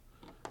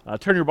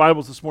Turn your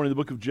Bibles this morning to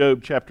the book of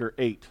Job, chapter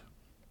 8.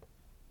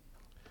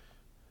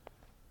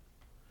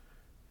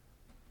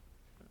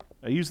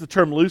 I use the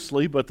term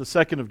loosely, but the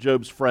second of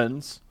Job's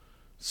friends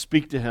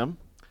speak to him.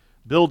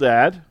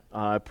 Bildad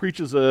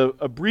preaches a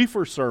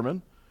briefer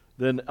sermon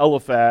than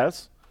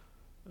Eliphaz.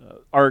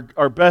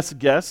 Our best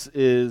guess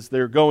is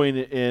they're going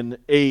in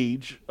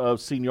age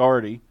of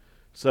seniority.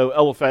 So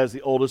Eliphaz,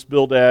 the oldest,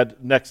 Bildad,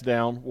 next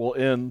down, will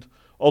end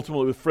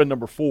ultimately with friend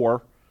number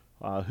 4.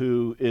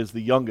 Who is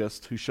the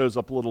youngest, who shows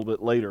up a little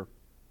bit later.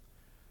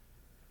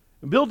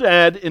 And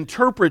Bildad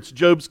interprets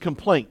Job's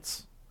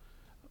complaints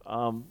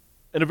in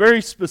a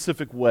very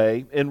specific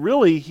way, and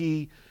really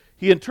he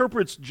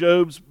interprets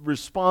Job's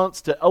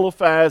response to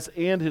Eliphaz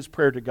and his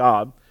prayer to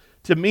God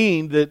to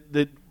mean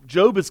that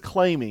Job is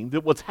claiming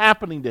that what's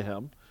happening to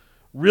him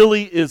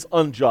really is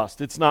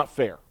unjust. It's not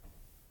fair.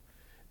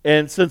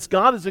 And since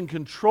God is in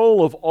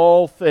control of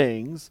all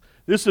things,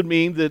 this would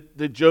mean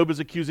that Job is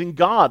accusing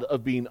God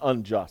of being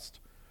unjust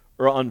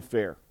or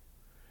unfair.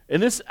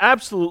 And this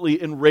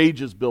absolutely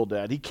enrages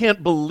Bildad. He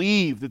can't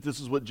believe that this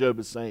is what Job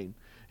is saying.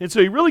 And so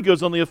he really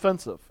goes on the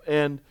offensive.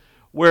 And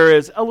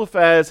whereas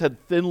Eliphaz had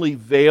thinly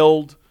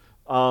veiled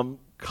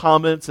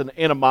comments and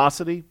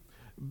animosity,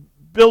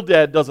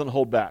 Bildad doesn't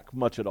hold back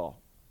much at all.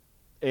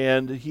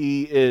 And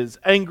he is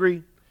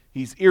angry,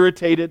 he's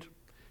irritated,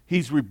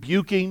 he's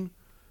rebuking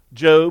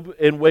Job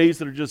in ways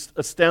that are just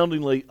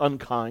astoundingly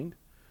unkind.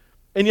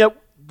 And yet,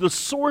 the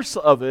source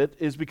of it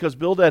is because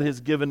Bildad has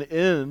given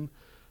in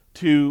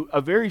to a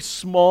very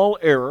small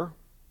error,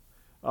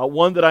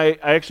 one that I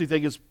actually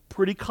think is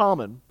pretty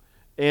common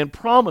and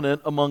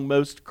prominent among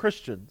most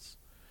Christians.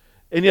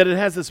 And yet it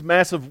has this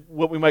massive,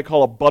 what we might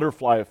call a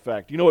butterfly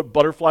effect. You know what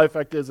butterfly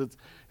effect is? It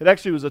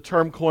actually was a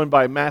term coined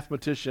by a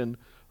mathematician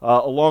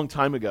a long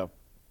time ago.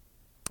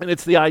 And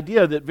it's the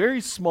idea that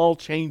very small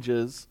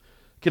changes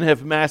can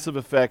have massive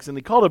effects, and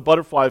they call it a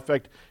butterfly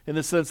effect in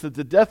the sense that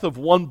the death of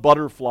one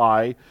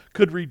butterfly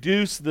could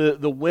reduce the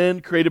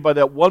wind created by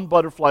that one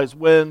butterfly's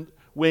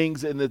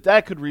wings, and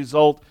that could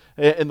result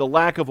in the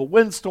lack of a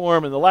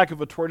windstorm and the lack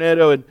of a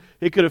tornado, and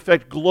it could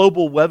affect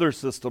global weather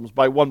systems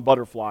by one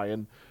butterfly.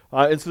 And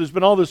so there's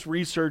been all this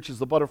research: is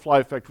the butterfly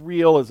effect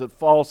real? Is it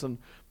false? And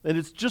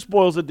it just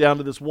boils it down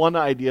to this one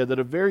idea that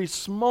a very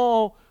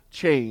small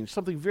change,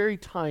 something very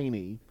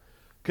tiny,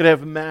 could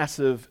have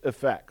massive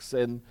effects.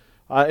 And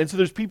so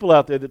there's people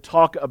out there that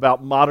talk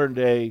about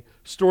modern-day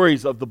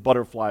stories of the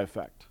butterfly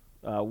effect.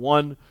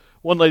 One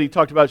lady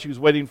talked about she was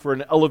waiting for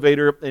an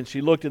elevator, and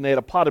she looked, and they had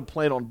a potted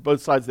plant on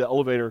both sides of the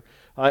elevator,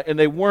 and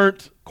they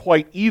weren't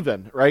quite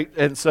even, right?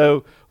 And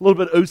so a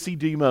little bit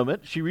OCD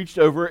moment. She reached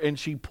over, and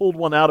she pulled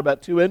one out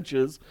about 2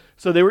 inches,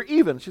 so they were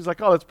even. She's like,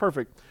 oh, that's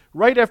perfect.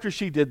 Right after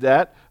she did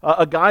that,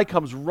 a guy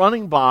comes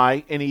running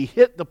by, and he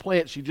hit the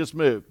plant she just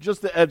moved,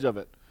 just the edge of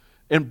it,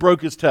 and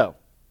broke his toe.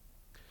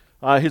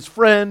 His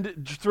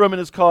friend threw him in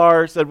his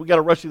car, said, we got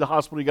to rush you to the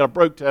hospital, you got a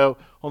broke toe.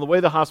 On the way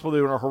to the hospital, they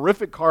were in a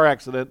horrific car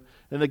accident,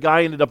 and the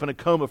guy ended up in a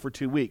coma for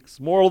 2 weeks.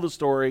 Moral of the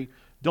story,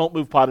 don't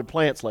move potted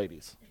plants,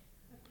 ladies.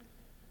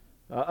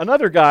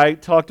 Another guy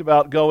talked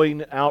about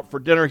going out for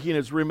dinner. He and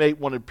his roommate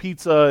wanted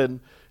pizza,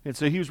 and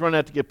so he was running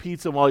out to get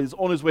pizza. And while he's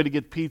on his way to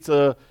get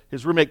pizza,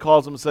 his roommate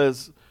calls him and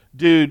says,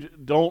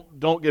 dude,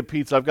 don't get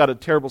pizza. I've got a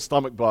terrible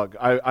stomach bug.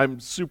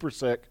 I'm super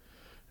sick.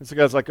 And so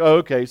the guy's like, oh,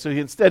 okay. So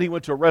he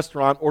went to a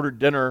restaurant, ordered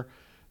dinner,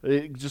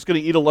 just going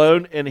to eat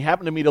alone, and he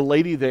happened to meet a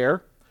lady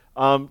there.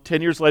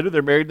 10 years later,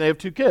 they're married and they have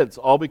 2 kids,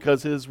 all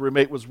because his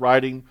roommate was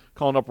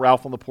calling up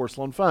Ralph on the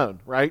porcelain phone,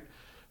 right?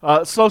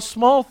 So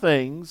small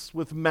things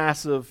with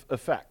massive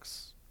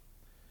effects.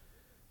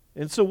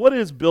 And so what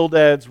is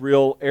Bildad's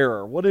real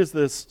error? What is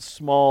this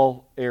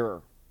small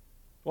error?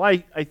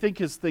 Well, I think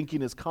his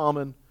thinking is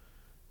common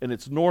and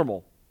it's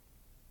normal.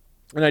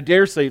 And I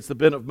dare say it's the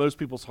bent of most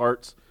people's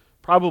hearts,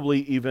 probably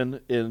even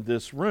in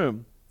this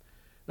room.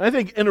 And I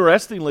think,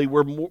 interestingly,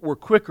 we're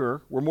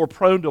quicker, we're more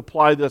prone to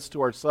apply this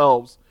to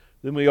ourselves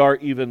than we are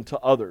even to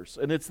others.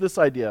 And it's this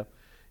idea: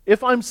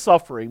 if I'm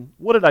suffering,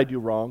 what did I do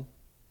wrong?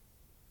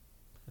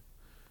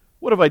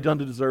 What have I done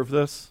to deserve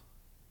this?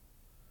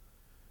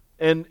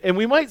 And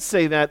we might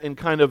say that in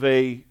kind of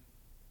a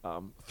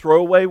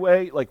throwaway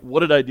way, like, what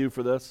did I do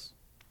for this?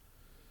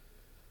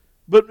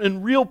 But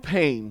in real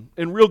pain,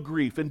 in real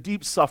grief, in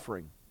deep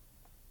suffering,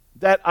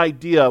 that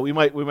idea, we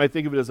might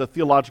think of it as a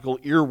theological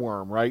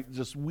earworm, right? It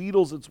just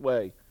wheedles its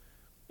way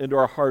into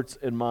our hearts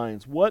and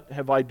minds. What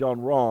have I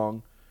done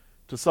wrong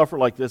to suffer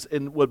like this?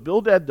 And what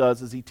Bildad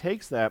does is he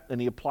takes that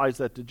and he applies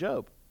that to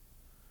Job.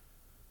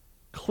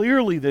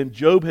 Clearly, then,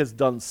 Job has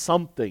done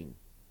something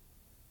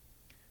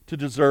to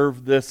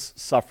deserve this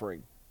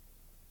suffering.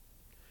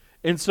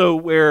 And so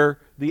where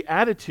the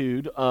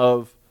attitude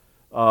of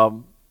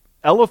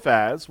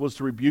Eliphaz was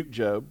to rebuke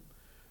Job,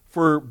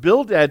 for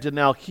Bildad to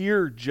now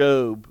hear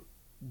Job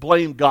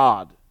blame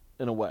God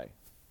in a way,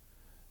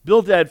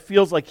 Bildad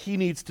feels like he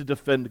needs to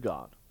defend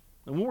God.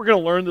 And what we're going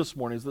to learn this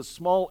morning is that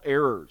small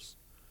errors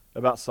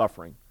about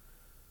suffering,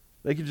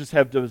 they can just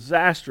have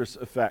disastrous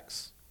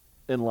effects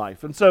in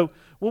life. And so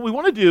what we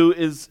want to do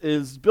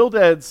is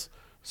Bildad's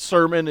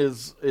sermon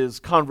is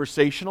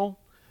conversational.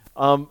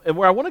 And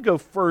where I want to go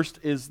first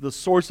is the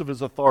source of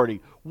his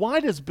authority. Why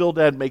does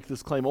Bildad make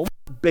this claim? On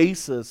what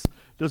basis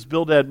does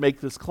Bildad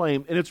make this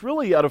claim? And it's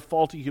really out of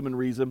faulty human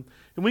reason.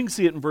 And we can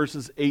see it in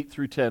verses 8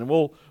 through 10.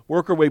 We'll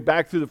work our way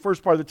back through the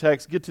first part of the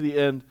text, get to the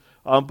end.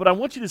 But I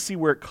want you to see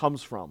where it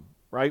comes from,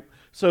 right?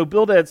 So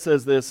Bildad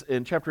says this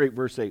in chapter 8,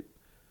 verse 8.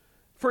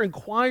 For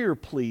inquire,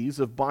 please,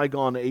 of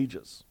bygone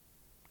ages.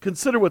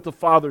 Consider what the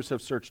fathers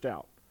have searched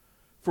out.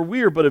 For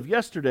we are but of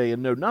yesterday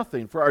and know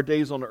nothing, for our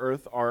days on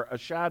earth are a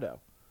shadow.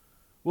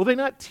 Will they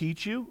not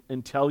teach you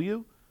and tell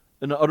you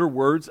and utter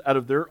words out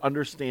of their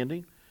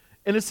understanding?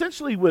 And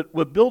essentially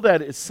what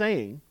Bildad is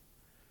saying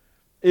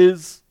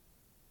is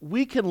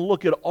we can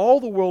look at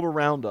all the world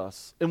around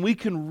us and we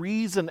can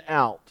reason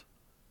out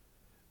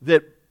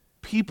that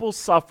people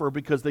suffer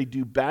because they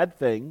do bad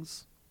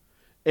things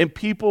and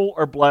people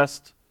are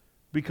blessed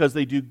because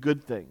they do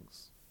good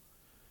things.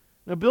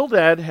 Now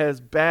Bildad has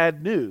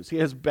bad news. He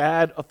has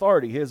bad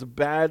authority. He has a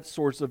bad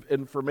source of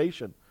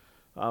information.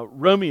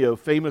 Romeo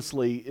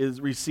famously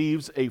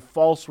receives a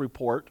false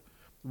report,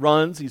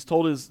 runs, he's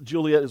told his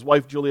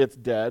wife Juliet's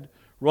dead,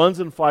 runs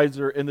and finds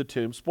her in the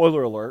tomb.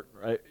 Spoiler alert,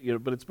 right?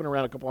 But it's been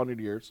around a couple hundred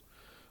years.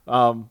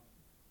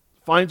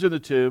 Finds her in the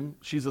tomb.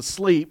 She's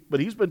asleep, but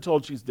he's been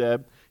told she's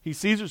dead. He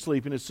sees her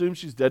sleeping, assumes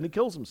she's dead, and he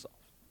kills himself.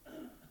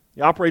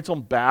 He operates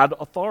on bad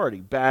authority,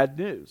 bad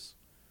news.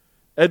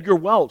 Edgar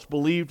Welch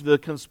believed the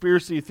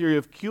conspiracy theory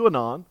of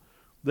QAnon,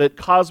 that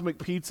Cosmic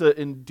Pizza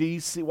in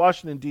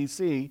Washington,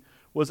 D.C.,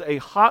 was a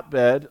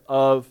hotbed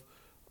of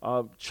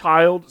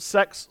child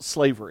sex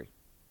slavery.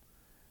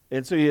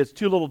 And so he has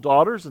 2 little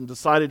daughters and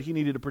decided he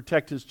needed to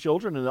protect his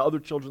children and the other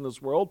children in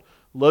this world,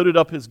 loaded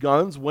up his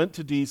guns, went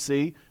to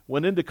D.C.,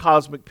 went into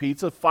Cosmic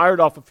Pizza, fired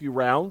off a few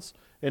rounds,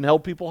 and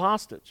held people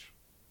hostage.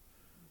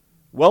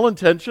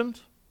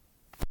 Well-intentioned,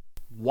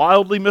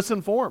 wildly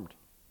misinformed.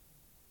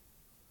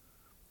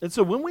 And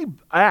so when we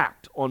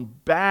act on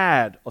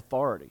bad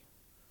authority,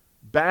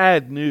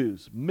 bad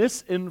news,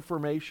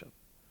 misinformation,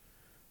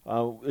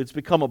 it's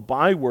become a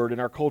byword in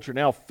our culture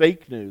now,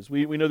 fake news.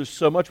 We know there's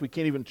so much we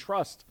can't even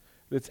trust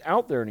that's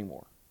out there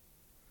anymore.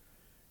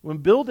 When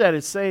Bildad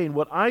is saying,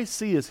 what I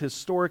see is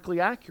historically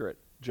accurate,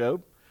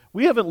 Job.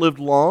 We haven't lived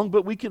long,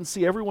 but we can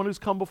see everyone who's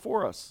come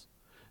before us.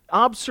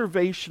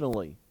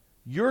 Observationally,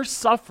 you're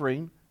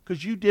suffering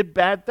because you did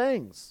bad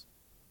things.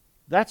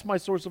 That's my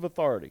source of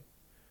authority.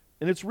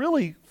 And it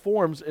really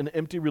forms an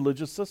empty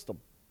religious system.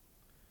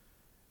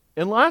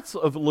 And lots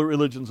of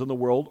religions in the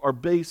world are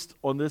based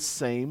on this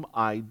same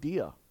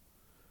idea.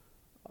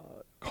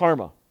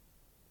 Karma,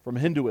 from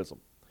Hinduism.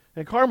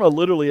 And karma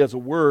literally as a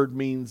word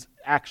means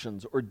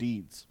actions or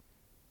deeds,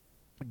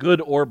 good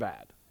or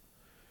bad.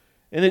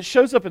 And it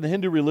shows up in the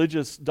Hindu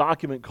religious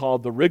document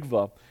called the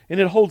Rigveda, and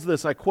it holds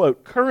this, I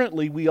quote,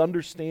 currently we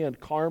understand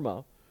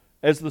karma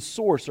as the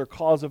source or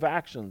cause of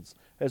actions,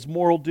 as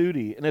moral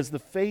duty, and as the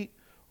fate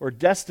or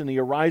destiny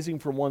arising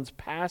from one's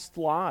past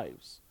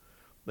lives.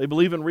 They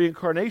believe in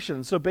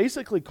reincarnation. So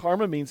basically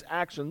karma means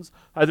actions,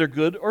 either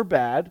good or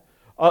bad,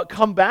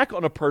 come back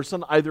on a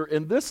person either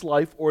in this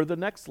life or the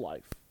next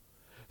life.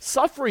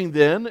 Suffering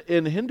then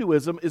in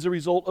Hinduism is a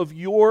result of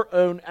your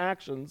own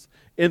actions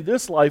in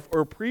this life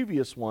or a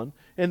previous one,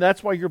 and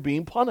that's why you're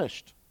being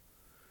punished.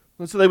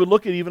 And so they would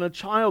look at even a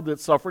child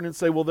that's suffering and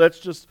say, well, that's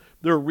just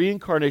their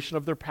reincarnation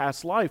of their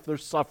past life. They're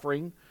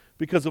suffering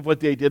because of what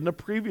they did in a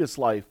previous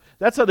life.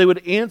 That's how they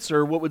would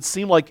answer what would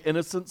seem like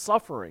innocent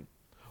suffering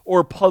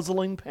or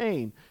puzzling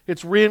pain.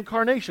 It's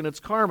reincarnation,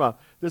 it's karma.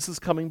 This is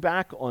coming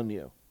back on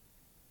you.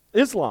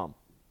 Islam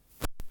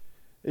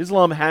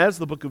has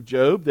the book of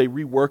Job. They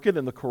rework it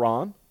in the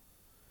Quran.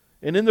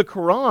 And in the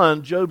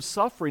Quran, Job's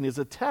suffering is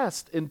a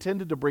test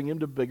intended to bring him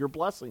to bigger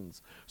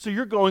blessings. So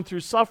you're going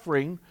through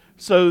suffering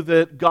so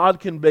that God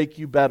can make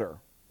you better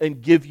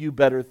and give you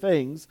better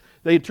things.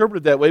 They interpret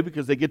it that way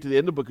because they get to the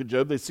end of the book of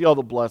Job, they see all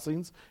the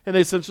blessings, and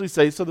they essentially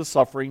say, so the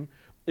suffering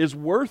is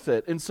worth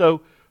it. And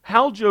so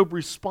how Job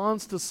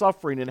responds to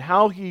suffering and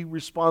how he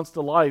responds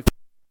to life,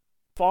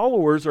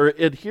 followers or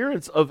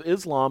adherents of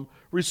Islam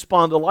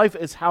respond to life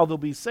as how they'll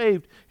be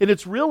saved. And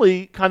it's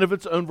really kind of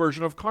its own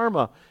version of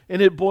karma. And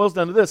it boils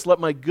down to this: let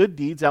my good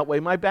deeds outweigh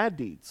my bad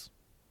deeds.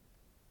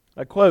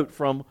 I quote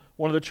from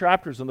one of the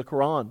chapters in the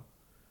Quran.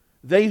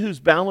 They whose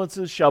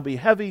balances shall be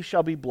heavy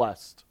shall be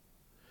blessed.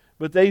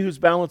 But they whose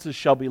balances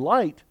shall be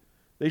light,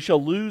 they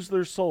shall lose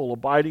their soul,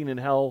 abiding in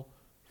hell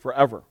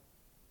forever.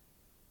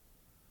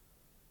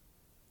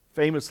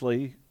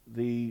 Famously,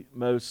 the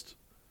most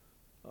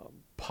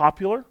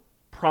popular,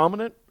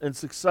 prominent, and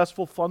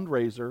successful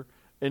fundraiser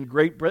in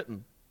Great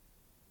Britain.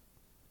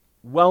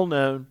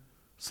 Well-known,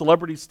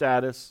 celebrity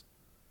status.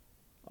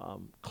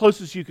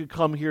 Closest you could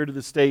come here to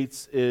the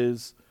States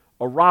is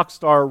a rock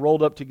star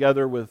rolled up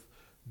together with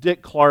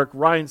Dick Clark,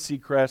 Ryan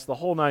Seacrest, the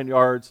whole 9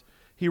 yards.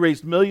 He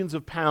raised millions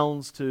of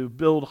pounds to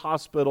build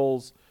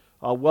hospitals,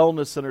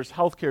 wellness centers,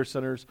 healthcare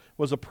centers,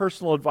 was a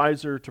personal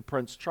advisor to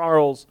Prince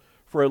Charles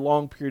for a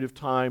long period of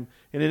time.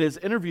 And in his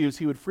interviews,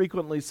 he would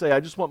frequently say, I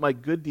just want my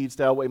good deeds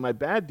to outweigh my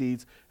bad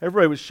deeds.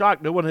 Everybody was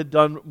shocked. No one had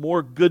done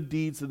more good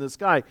deeds than this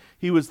guy.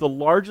 He was the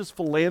largest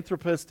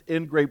philanthropist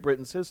in Great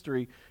Britain's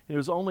history. And it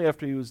was only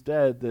after he was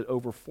dead that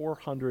over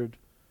 400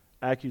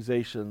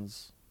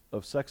 accusations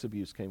of sex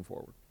abuse came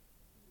forward.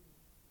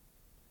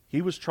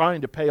 He was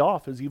trying to pay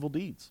off his evil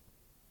deeds.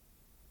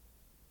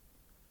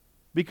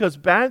 Because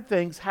bad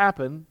things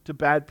happen to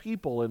bad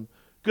people and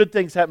good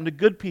things happen to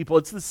good people.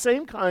 It's the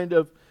same kind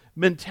of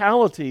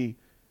mentality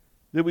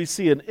that we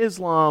see in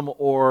Islam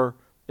or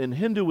in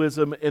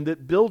Hinduism and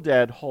that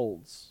Bildad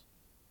holds.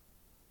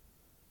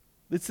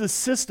 It's this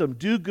system,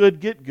 do good,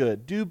 get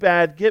good, do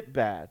bad, get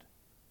bad.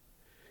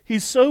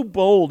 He's so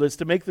bold as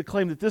to make the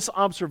claim that this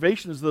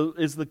observation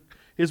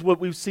is what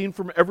we've seen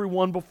from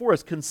everyone before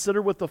us.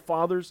 Consider what the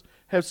fathers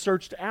have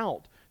searched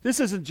out. This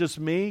isn't just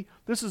me.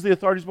 This is the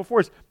authorities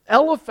before us.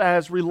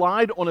 Eliphaz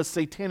relied on a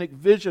satanic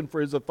vision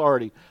for his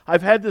authority.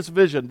 I've had this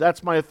vision.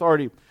 That's my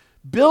authority.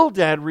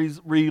 Bildad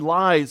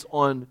relies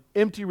on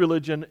empty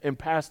religion and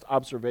past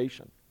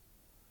observation.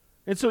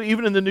 And so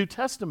even in the New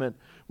Testament,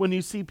 when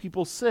you see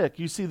people sick,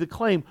 you see the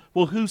claim,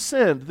 well, who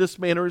sinned, this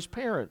man or his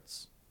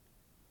parents?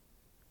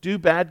 Do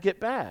bad, get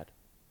bad.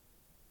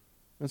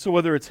 And so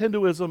whether it's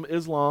Hinduism,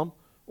 Islam,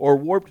 or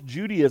warped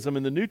Judaism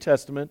in the New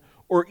Testament,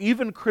 or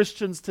even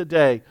Christians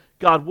today,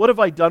 God, what have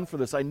I done for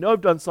this? I know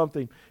I've done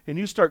something. And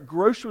you start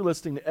grocery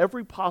listing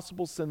every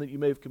possible sin that you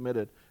may have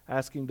committed,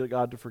 asking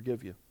God to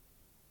forgive you.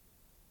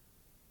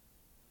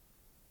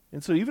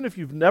 And so even if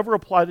you've never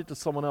applied it to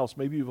someone else,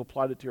 maybe you've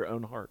applied it to your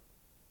own heart.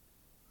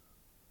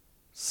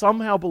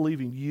 Somehow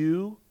believing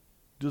you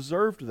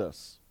deserved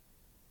this.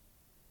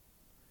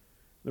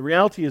 The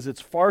reality is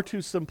it's far too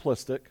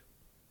simplistic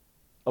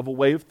of a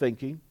way of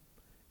thinking,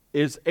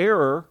 is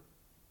error,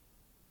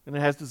 and it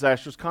has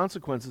disastrous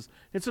consequences.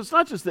 And so it's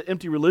not just the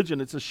empty religion,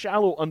 it's a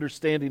shallow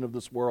understanding of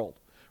this world.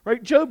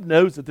 Right? Job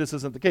knows that this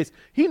isn't the case.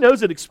 He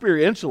knows it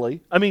experientially.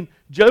 I mean,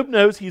 Job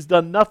knows he's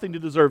done nothing to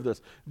deserve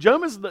this.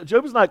 Job is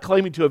not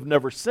claiming to have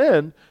never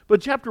sinned,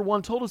 but chapter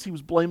 1 told us he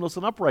was blameless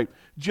and upright.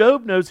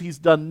 Job knows he's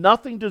done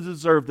nothing to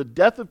deserve the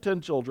death of 10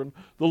 children,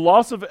 the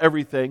loss of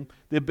everything,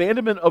 the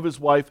abandonment of his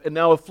wife, and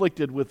now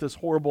afflicted with this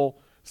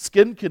horrible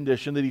skin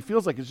condition that he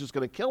feels like is just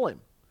going to kill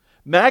him.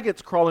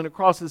 Maggots crawling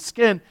across his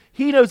skin.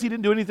 He knows he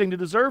didn't do anything to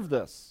deserve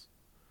this.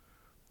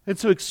 And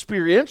so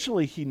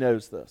experientially he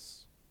knows this.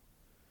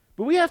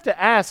 But we have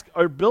to ask,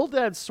 are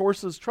Bildad's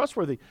sources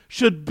trustworthy?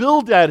 Should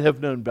Bildad have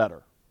known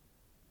better?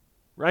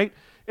 Right?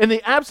 In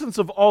the absence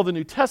of all the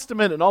New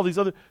Testament and all these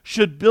other,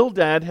 should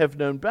Bildad have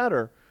known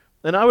better?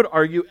 And I would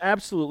argue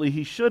absolutely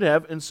he should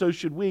have, and so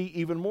should we,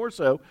 even more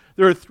so.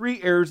 There are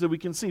 3 errors that we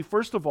can see.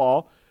 First of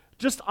all,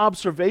 just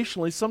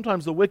observationally,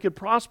 sometimes the wicked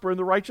prosper and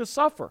the righteous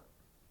suffer.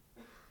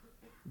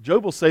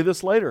 Job will say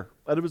this later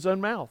out of his own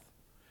mouth.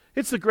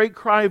 It's the great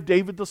cry of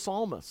David the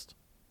psalmist.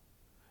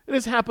 It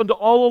has happened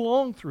all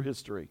along through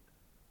history.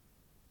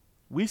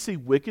 We see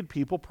wicked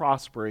people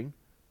prospering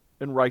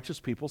and righteous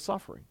people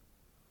suffering.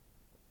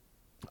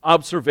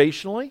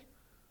 Observationally,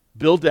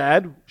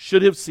 Bildad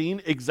should have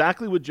seen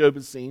exactly what Job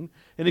has seen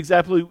and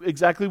exactly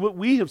what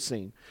we have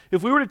seen.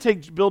 If we were to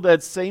take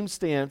Bildad's same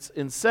stance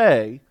and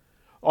say,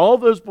 all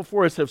those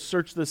before us have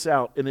searched this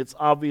out and it's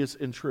obvious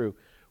and true,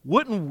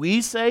 wouldn't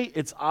we say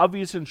it's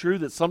obvious and true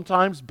that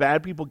sometimes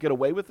bad people get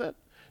away with it?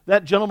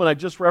 That gentleman I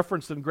just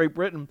referenced in Great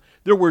Britain,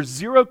 there were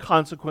 0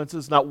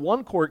 consequences, not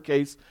one court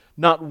case,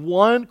 not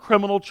one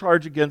criminal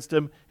charge against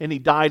him, and he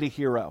died a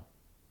hero.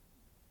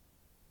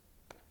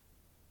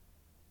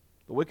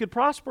 The wicked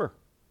prosper.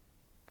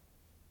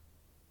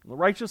 The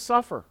righteous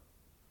suffer.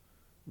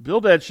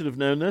 Bildad should have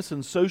known this,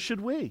 and so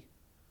should we.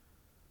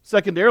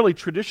 Secondarily,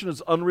 tradition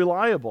is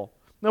unreliable.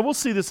 Now, we'll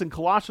see this in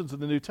Colossians in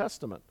the New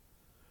Testament.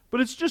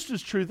 But it's just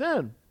as true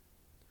then.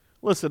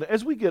 Listen,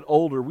 as we get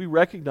older, we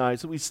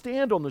recognize that we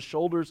stand on the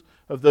shoulders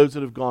of those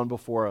that have gone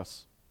before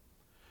us.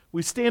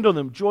 We stand on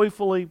them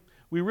joyfully.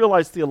 We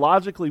realize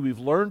theologically we've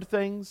learned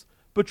things,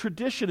 but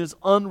tradition is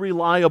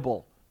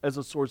unreliable as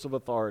a source of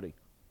authority.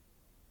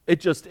 It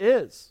just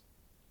is.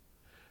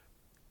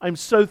 I'm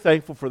so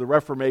thankful for the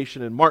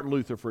Reformation and Martin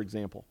Luther, for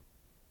example.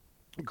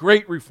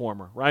 Great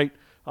reformer, right?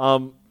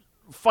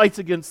 Fights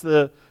against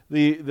the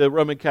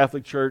Roman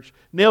Catholic Church,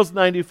 nails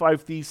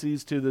 95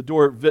 Theses to the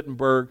door at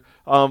Wittenberg,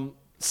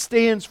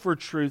 stands for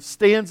truth,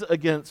 stands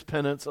against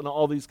penance and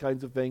all these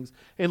kinds of things.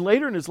 And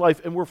later in his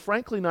life, and we're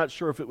frankly not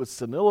sure if it was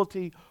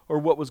senility or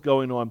what was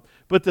going on,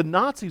 but the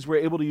Nazis were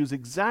able to use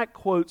exact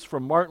quotes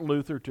from Martin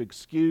Luther to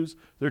excuse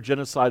their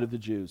genocide of the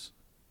Jews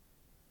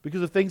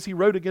because of things he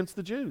wrote against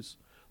the Jews.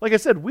 Like I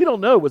said, we don't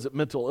know. Was it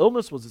mental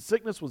illness? Was it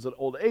sickness? Was it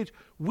old age?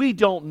 We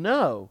don't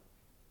know.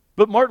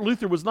 But Martin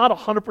Luther was not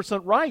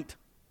 100% right.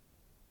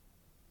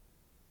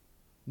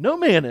 No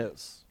man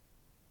is.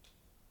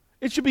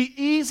 It should be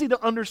easy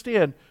to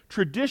understand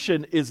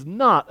tradition is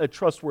not a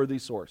trustworthy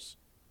source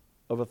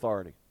of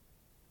authority.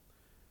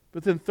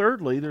 But then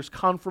thirdly, there's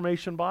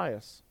confirmation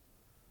bias.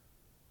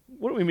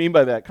 What do we mean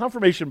by that?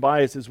 Confirmation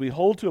bias is we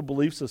hold to a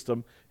belief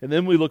system and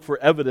then we look for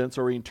evidence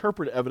or we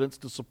interpret evidence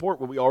to support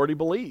what we already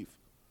believe.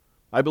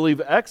 I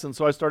believe X, and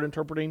so I start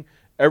interpreting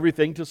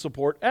everything to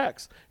support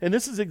X. And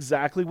this is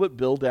exactly what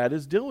Bildad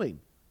is doing.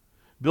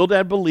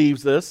 Bildad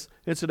believes this,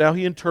 and so now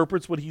he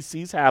interprets what he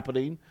sees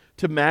happening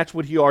to match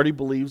what he already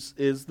believes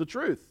is the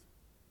truth.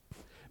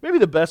 Maybe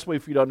the best way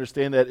for you to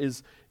understand that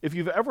is if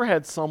you've ever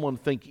had someone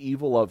think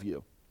evil of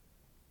you,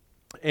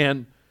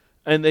 and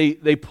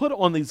they put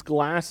on these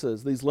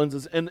glasses, these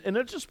lenses, and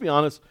let's just be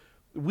honest,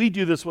 we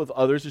do this with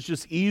others. It's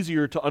just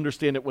easier to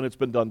understand it when it's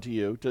been done to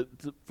you,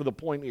 for the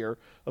point here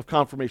of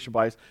confirmation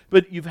bias.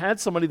 But you've had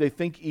somebody, they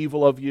think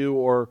evil of you,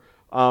 or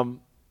and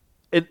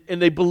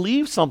they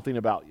believe something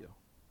about you.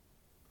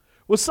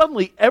 Well,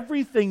 suddenly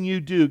everything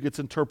you do gets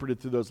interpreted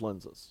through those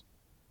lenses.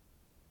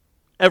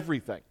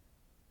 Everything.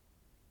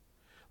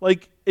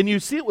 And you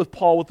see it with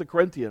Paul with the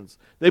Corinthians.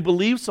 They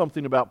believe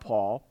something about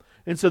Paul,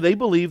 and so they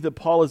believe that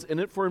Paul is in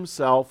it for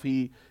himself.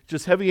 He's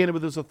just heavy-handed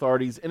with his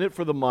authority. He's in it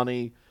for the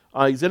money.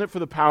 He's in it for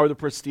the power, the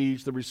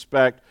prestige, the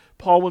respect.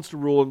 Paul wants to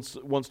rule and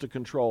wants to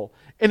control.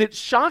 And it's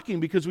shocking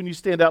because when you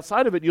stand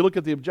outside of it, you look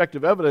at the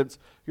objective evidence,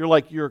 you're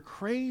like, you're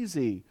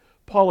crazy.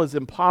 Paul is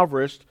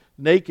impoverished,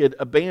 naked,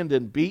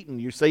 abandoned, beaten.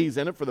 You say he's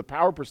in it for the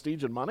power,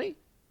 prestige, and money?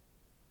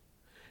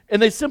 And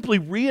they simply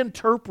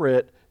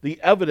reinterpret the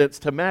evidence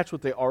to match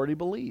what they already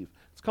believe.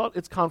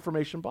 It's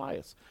confirmation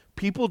bias.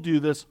 People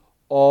do this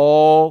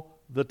all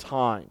the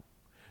time.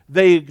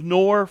 They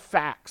ignore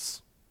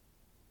facts,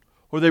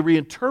 or they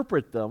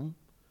reinterpret them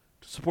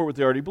to support what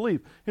they already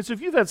believe. And so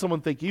if you've had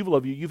someone think evil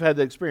of you, you've had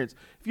that experience.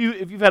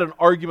 If you've had an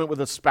argument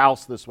with a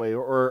spouse this way,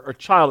 or a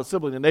child, a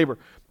sibling, a neighbor,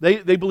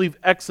 they believe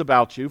X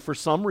about you for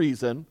some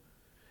reason,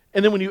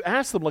 and then when you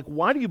ask them,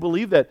 why do you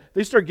believe that?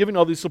 They start giving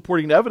all these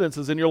supporting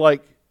evidences, and you're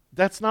like,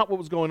 that's not what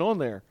was going on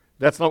there.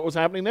 That's not what was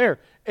happening there.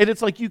 And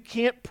it's like you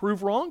can't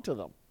prove wrong to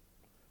them.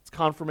 It's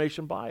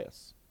confirmation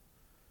bias.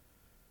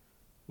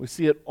 We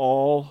see it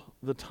all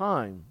the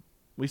time.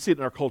 We see it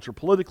in our culture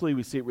politically.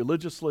 We see it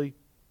religiously.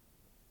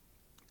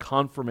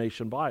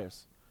 Confirmation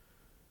bias.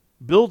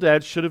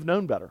 Bildad should have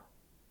known better.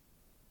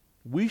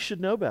 We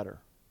should know better.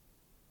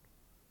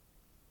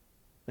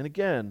 And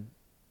again,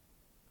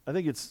 I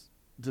think it's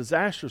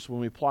disastrous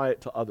when we apply it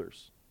to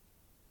others.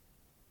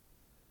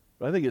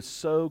 But I think it's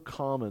so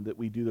common that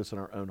we do this in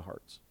our own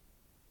hearts.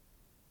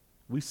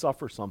 We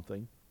suffer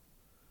something.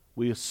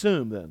 We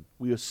assume,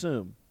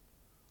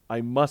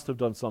 I must have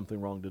done something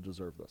wrong to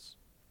deserve this.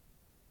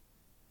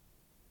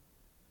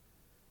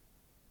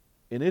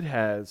 And it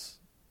has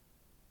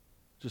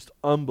just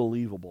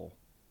unbelievable,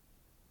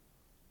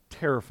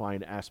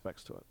 terrifying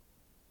aspects to it.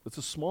 It's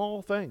a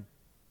small thing,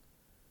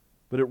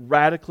 but it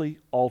radically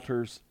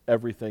alters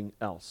everything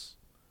else.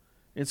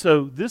 And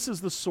so this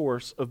is the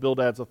source of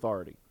Bildad's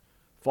authority,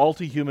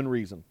 faulty human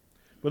reason.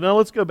 But now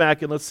let's go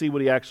back and let's see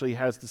what he actually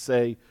has to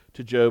say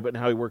to Job and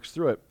how he works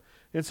through it.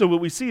 And so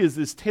what we see is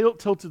this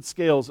tilted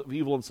scales of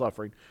evil and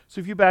suffering. So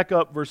if you back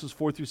up verses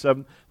 4 through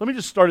 7, let me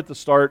just start at the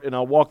start, and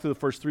I'll walk through the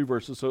first 3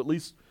 verses, so at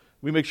least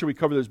we make sure we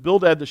cover those.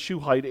 Bildad the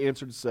Shuhite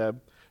answered and said,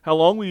 how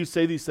long will you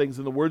say these things,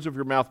 and the words of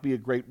your mouth be a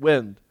great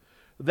wind?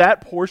 That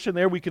portion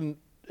there, we can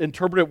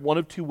interpret it one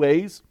of two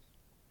ways.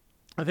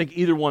 I think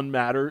either one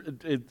matter.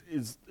 It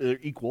is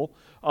equal.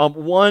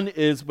 One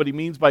is, what he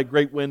means by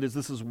great wind is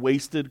this is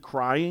wasted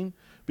crying,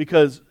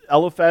 because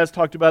Eliphaz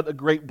talked about the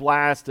great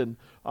blast, and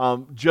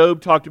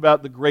Job talked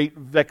about the great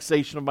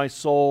vexation of my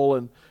soul,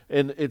 and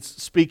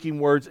its speaking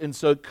words. And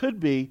so it could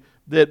be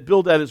that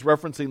Bildad is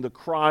referencing the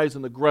cries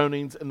and the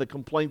groanings and the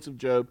complaints of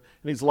Job,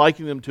 and he's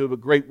likening them to a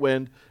great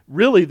wind,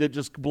 really that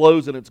just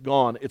blows and it's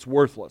gone. It's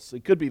worthless.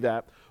 It could be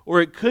that.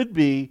 Or it could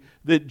be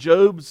that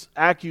Job's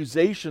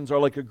accusations are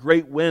like a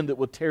great wind that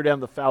will tear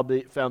down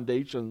the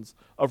foundations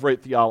of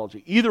right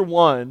theology. Either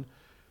one,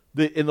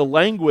 in the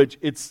language,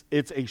 it's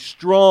a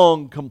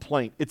strong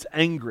complaint. It's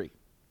angry.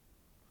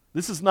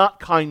 This is not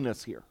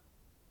kindness here.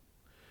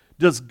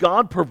 Does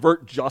God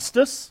pervert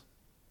justice?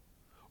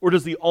 Or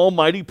does the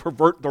Almighty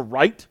pervert the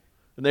right?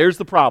 And there's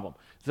the problem.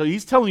 So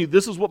he's telling you,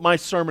 this is what my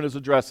sermon is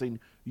addressing.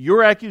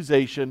 Your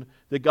accusation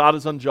that God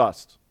is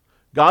unjust.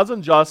 God's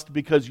unjust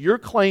because you're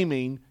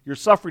claiming your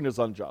suffering is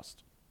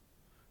unjust.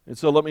 And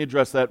so let me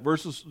address that.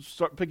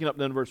 Start picking up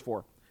then in verse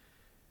 4.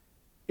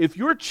 If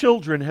your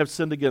children have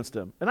sinned against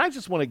him, and I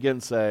just want to again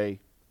say,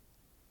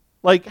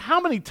 how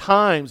many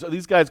times are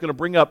these guys going to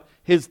bring up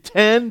his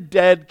 10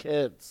 dead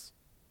kids?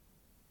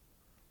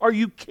 Are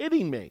you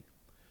kidding me?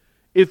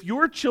 If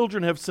your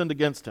children have sinned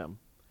against him,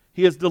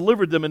 he has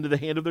delivered them into the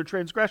hand of their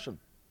transgression.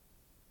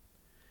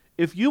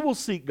 If you will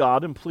seek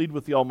God and plead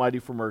with the Almighty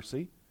for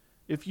mercy,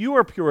 if you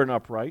are pure and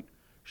upright,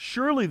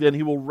 surely then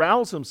he will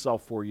rouse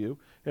himself for you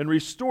and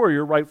restore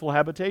your rightful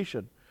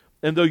habitation.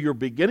 And though your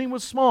beginning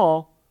was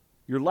small,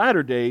 your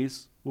latter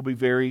days will be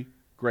very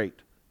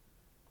great.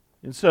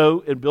 And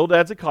so, in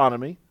Bildad's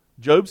economy,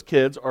 Job's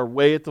kids are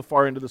way at the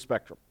far end of the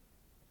spectrum.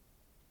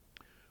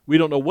 We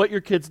don't know what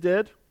your kids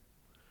did.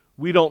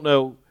 We don't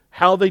know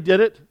how they did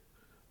it.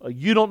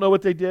 You don't know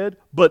what they did.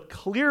 But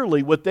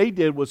clearly what they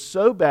did was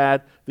so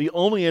bad, the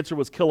only answer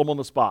was kill them on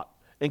the spot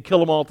and kill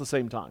them all at the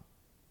same time.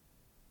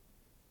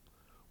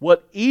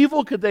 What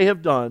evil could they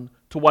have done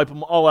to wipe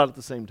them all out at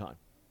the same time?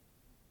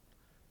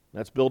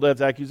 That's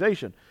Bildad's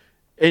accusation.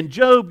 And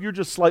Job, you're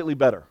just slightly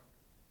better.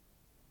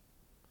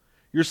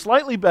 You're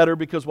slightly better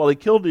because while he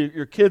killed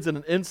your kids in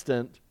an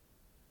instant,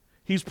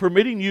 he's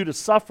permitting you to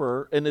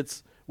suffer,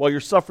 and while your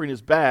suffering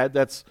is bad,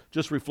 that's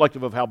just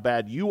reflective of how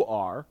bad you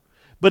are.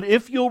 But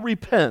if you'll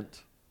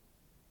repent,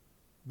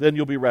 then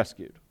you'll be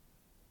rescued.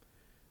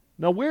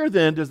 Now, where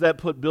then does that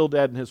put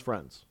Bildad and his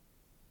friends?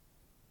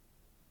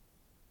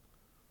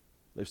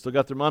 They've still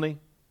got their money,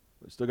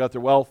 they've still got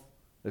their wealth,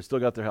 they've still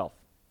got their health.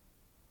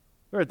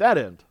 They're at that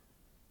end.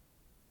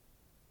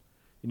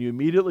 And you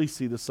immediately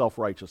see the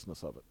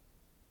self-righteousness of it.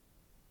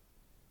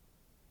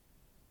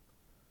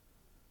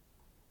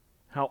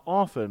 How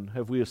often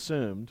have we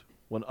assumed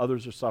when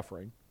others are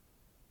suffering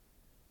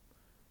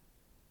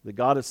that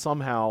God is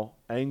somehow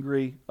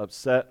angry,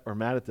 upset, or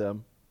mad at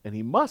them, and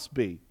he must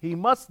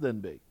then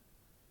be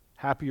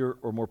happier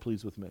or more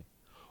pleased with me?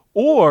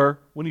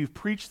 Or when you've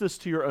preached this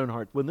to your own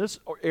heart, when this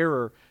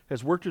error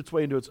has worked its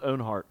way into its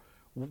own heart,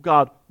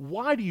 God,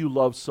 why do you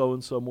love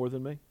so-and-so more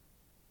than me?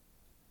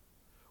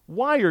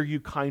 Why are you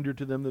kinder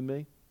to them than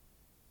me?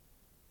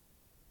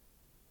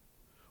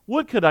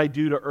 What could I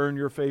do to earn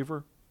your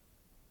favor?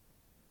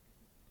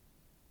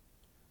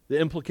 The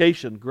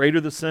implication,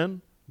 greater the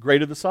sin,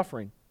 greater the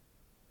suffering.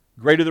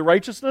 Greater the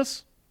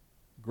righteousness,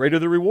 greater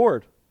the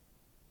reward.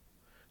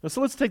 Now, so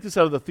let's take this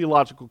out of the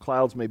theological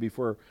clouds maybe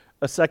for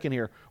a second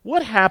here.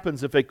 What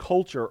happens if a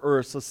culture or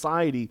a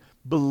society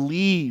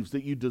believes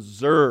that you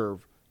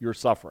deserve your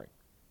suffering?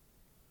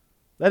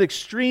 That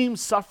extreme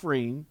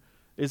suffering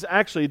is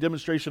actually a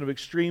demonstration of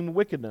extreme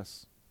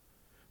wickedness.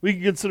 We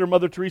can consider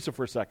Mother Teresa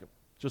for a second,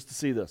 just to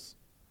see this.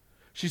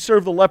 She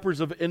served the lepers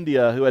of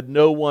India who had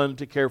no one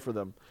to care for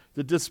them,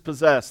 the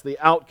dispossessed, the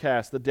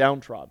outcast, the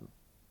downtrodden.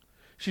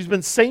 She's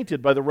been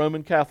sainted by the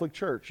Roman Catholic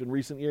Church in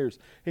recent years.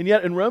 And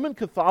yet in Roman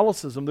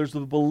Catholicism, there's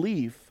the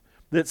belief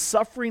that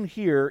suffering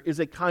here is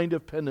a kind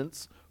of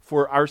penance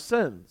for our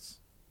sins.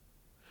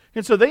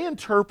 And so they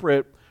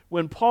interpret,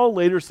 when Paul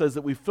later says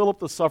that we fill up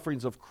the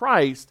sufferings of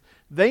Christ,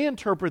 they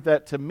interpret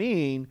that to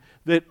mean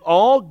that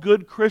all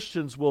good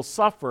Christians will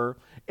suffer,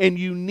 and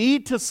you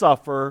need to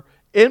suffer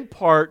in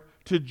part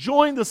to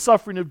join the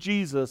suffering of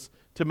Jesus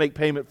to make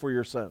payment for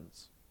your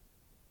sins.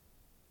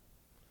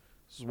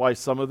 This is why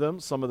some of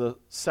the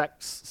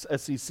sects,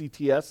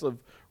 S-E-C-T-S of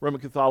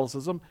Roman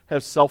Catholicism,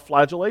 have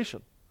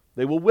self-flagellation.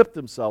 They will whip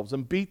themselves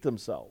and beat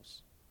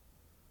themselves.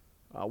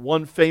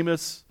 One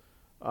famous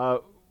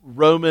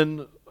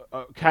Roman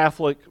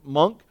Catholic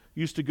monk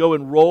used to go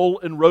and roll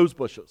in rose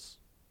bushes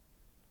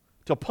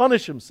to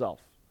punish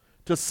himself,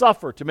 to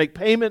suffer, to make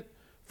payment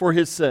for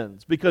his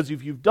sins. Because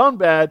if you've done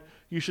bad,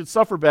 you should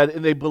suffer bad.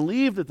 And they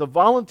believe that the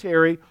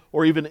voluntary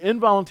or even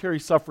involuntary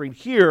suffering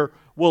here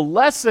will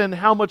lessen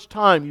how much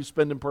time you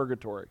spend in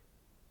purgatory.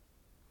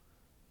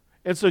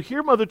 And so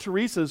here Mother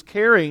Teresa is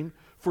caring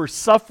for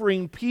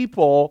suffering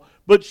people,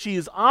 but she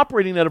is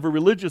operating out of a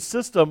religious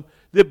system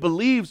that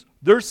believes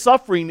their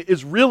suffering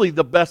is really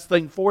the best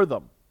thing for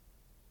them.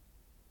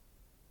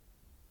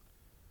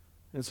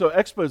 And so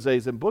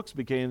exposés and books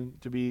began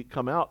to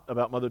come out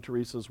about Mother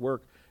Teresa's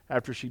work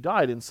after she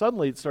died. And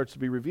suddenly it starts to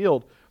be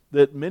revealed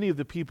that many of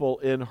the people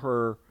in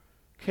her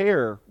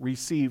care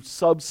received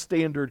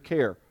substandard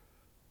care,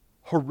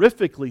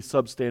 horrifically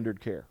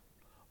substandard care,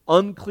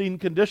 unclean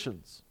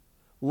conditions,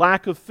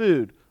 lack of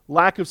food,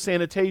 lack of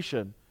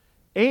sanitation,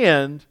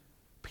 and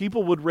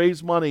people would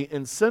raise money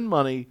and send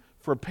money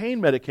for pain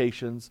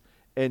medications,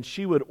 and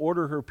she would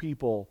order her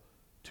people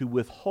to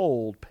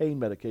withhold pain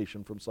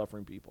medication from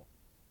suffering people.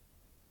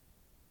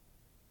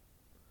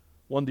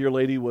 One dear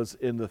lady was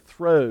in the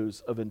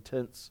throes of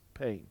intense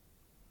pain,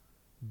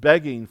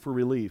 begging for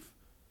relief.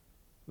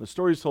 The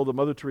story is told that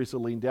Mother Teresa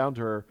leaned down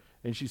to her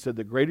and she said,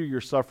 "The greater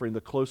your suffering,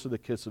 the closer the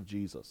kiss of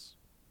Jesus."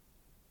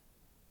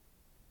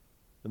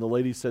 And the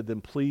lady said,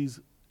 "Then please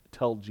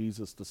tell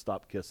Jesus to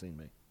stop kissing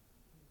me."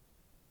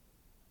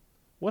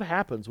 What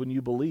happens when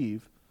you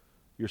believe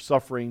your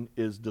suffering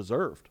is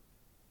deserved?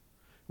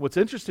 What's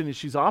interesting is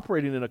she's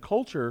operating in a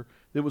culture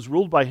that was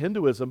ruled by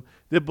Hinduism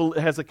that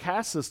has a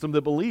caste system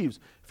that believes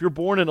if you're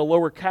born in a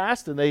lower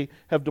caste and they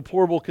have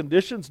deplorable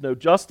conditions, no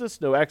justice,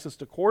 no access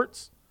to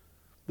courts,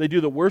 they do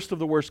the worst of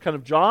the worst kind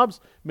of jobs,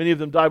 many of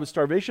them die with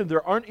starvation.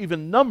 There aren't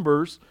even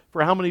numbers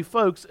for how many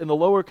folks in the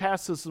lower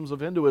caste systems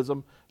of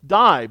Hinduism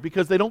die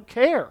because they don't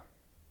care.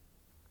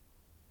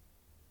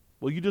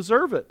 Well, you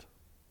deserve it.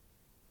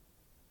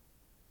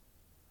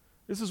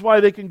 This is why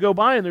they can go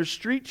by and there's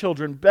street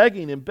children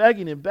begging and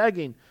begging and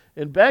begging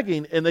and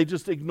begging, and they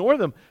just ignore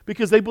them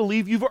because they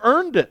believe you've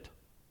earned it.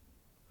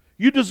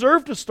 You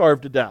deserve to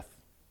starve to death.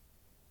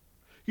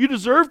 You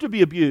deserve to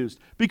be abused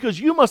because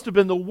you must have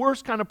been the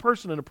worst kind of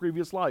person in a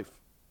previous life.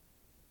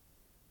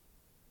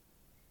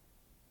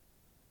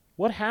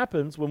 What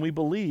happens when we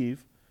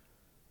believe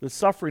that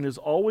suffering is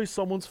always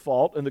someone's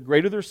fault, and the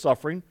greater their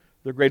suffering,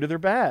 the greater their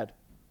bad?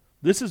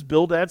 This is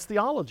Bildad's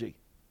theology.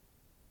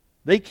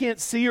 They can't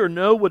see or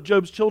know what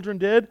Job's children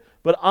did,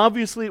 but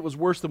obviously it was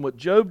worse than what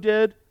Job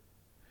did.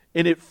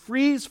 And it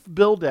frees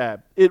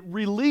Bildad. It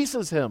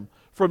releases him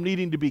from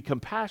needing to be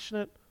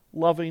compassionate,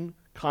 loving,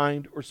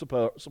 kind, or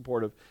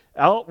supportive.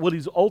 What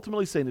he's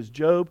ultimately saying is,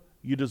 Job,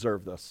 you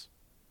deserve this.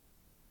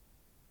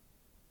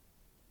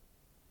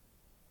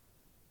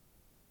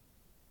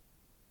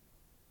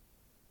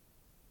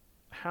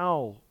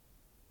 How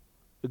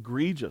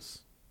egregious.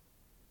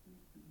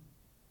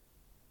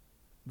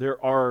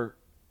 There are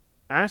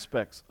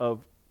aspects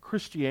of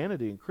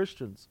Christianity and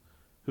Christians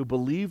who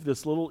believe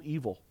this little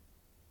evil,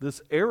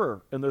 this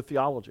error in their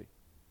theology.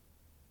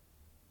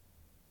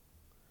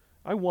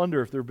 I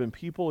wonder if there have been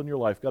people in your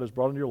life, God has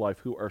brought into your life,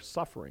 who are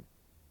suffering,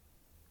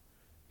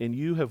 and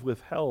you have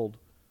withheld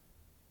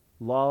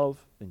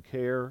love and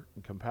care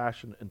and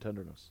compassion and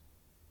tenderness.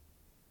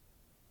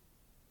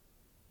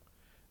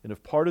 And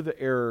if part of the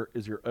error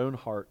is your own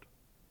heart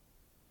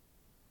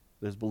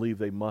that has believed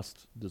they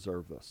must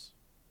deserve this.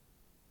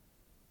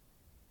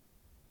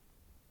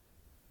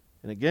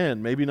 And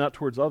again, maybe not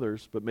towards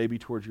others, but maybe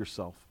towards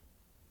yourself.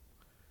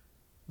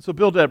 So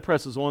Bildad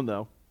presses on,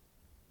 though,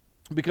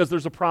 because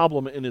there's a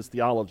problem in his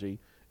theology,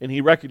 and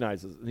he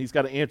recognizes it, and he's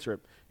got to answer it.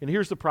 And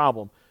here's the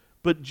problem.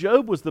 But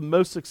Job was the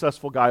most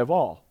successful guy of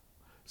all.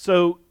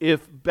 So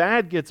if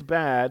bad gets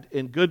bad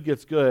and good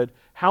gets good,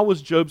 how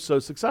was Job so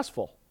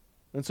successful?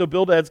 And so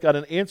Bildad's got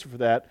an answer for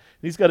that,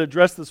 and he's got to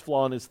address this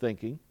flaw in his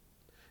thinking.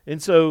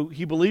 And so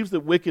he believes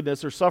that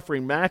wickedness or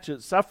suffering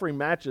matches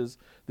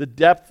the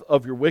depth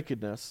of your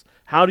wickedness.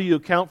 How do you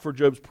account for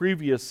Job's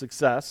previous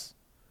success?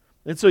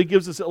 And so he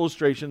gives this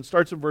illustration,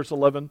 starts in verse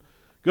 11,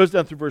 goes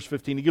down through verse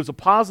 15. He gives a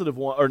positive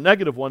one, or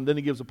negative one, then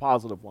he gives a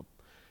positive one.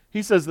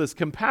 He says this,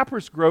 can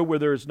papyrus grow where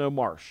there is no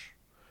marsh?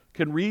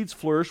 Can reeds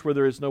flourish where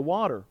there is no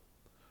water?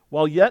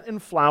 While yet in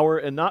flower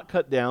and not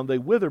cut down, they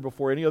wither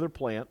before any other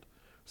plant.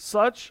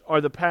 Such are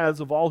the paths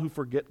of all who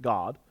forget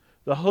God.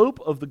 The hope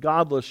of the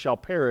godless shall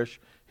perish.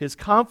 His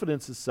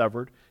confidence is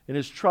severed, and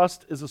his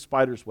trust is a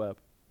spider's web.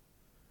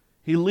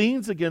 He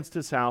leans against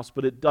his house,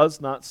 but it does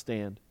not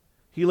stand.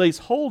 He lays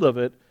hold of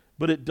it,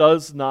 but it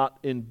does not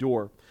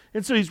endure.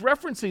 And so he's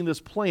referencing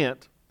this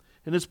plant,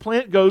 and this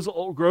plant grows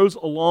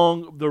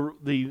along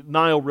the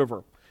Nile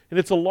River. And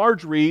it's a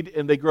large reed,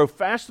 and they grow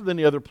faster than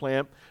the other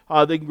plant.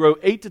 They can grow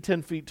 8 to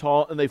 10 feet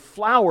tall, and they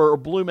flower or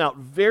bloom out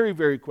very,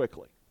 very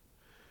quickly.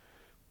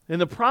 And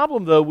the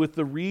problem, though, with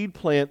the reed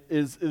plant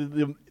is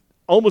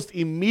almost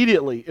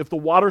immediately, if the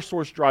water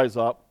source dries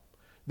up,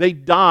 they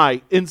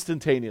die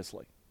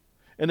instantaneously.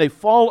 And they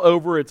fall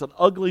over. It's an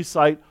ugly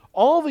sight.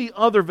 All the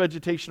other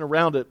vegetation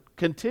around it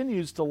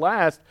continues to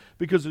last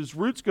because its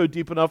roots go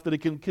deep enough that it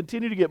can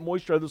continue to get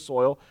moisture out of the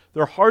soil.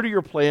 They're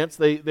hardier plants.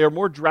 They're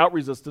more drought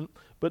resistant,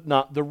 but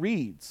not the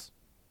reeds.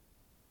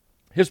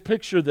 His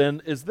picture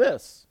then is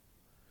this.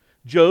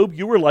 Job,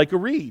 you were like a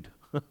reed.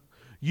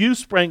 You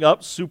sprang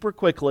up super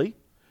quickly.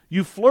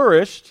 You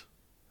flourished,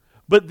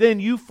 but then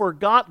you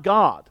forgot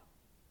God.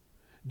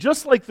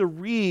 Just like the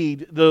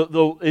reed,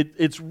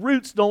 its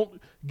roots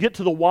don't get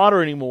to the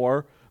water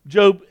anymore.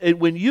 Job,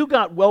 when you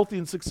got wealthy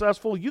and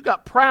successful, you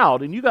got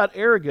proud and you got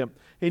arrogant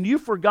and you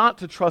forgot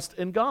to trust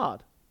in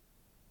God.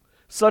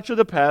 Such are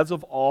the paths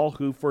of all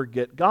who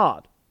forget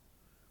God.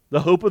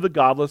 The hope of the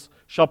godless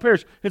shall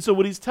perish. And so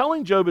what he's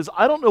telling Job is,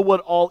 I don't know what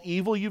all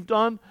evil you've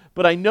done,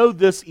 but I know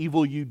this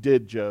evil you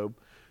did, Job.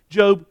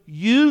 Job,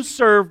 you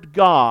served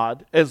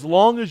God as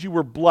long as you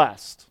were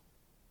blessed.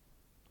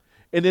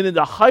 And then in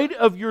the height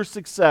of your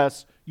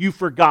success, you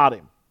forgot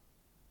him.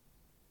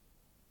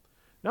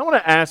 Now I want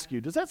to ask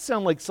you, does that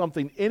sound like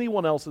something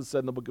anyone else has said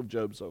in the book of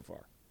Job so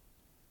far?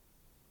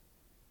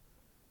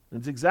 And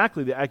it's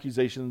exactly the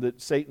accusation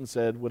that Satan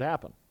said would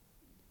happen.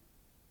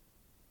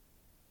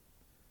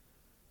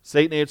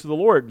 Satan answered the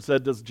Lord and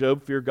said, does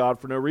Job fear God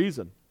for no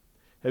reason?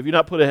 Have you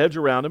not put a hedge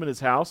around him and his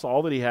house,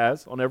 all that he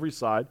has, on every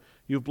side?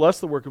 You have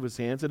blessed the work of his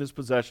hands, and his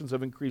possessions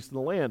have increased in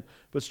the land.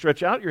 But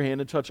stretch out your hand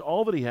and touch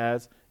all that he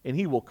has, and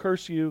he will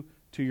curse you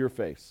to your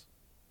face.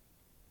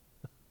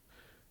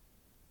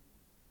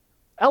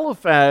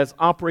 Eliphaz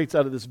operates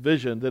out of this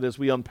vision that as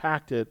we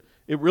unpacked it,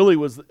 it really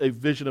was a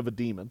vision of a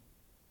demon,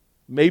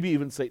 maybe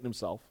even Satan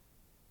himself.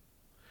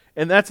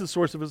 And that's the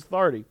source of his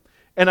authority.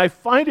 And I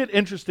find it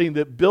interesting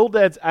that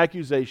Bildad's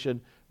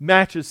accusation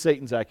matches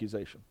Satan's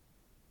accusation.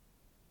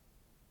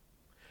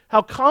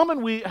 How common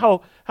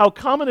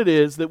it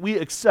is that we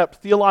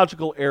accept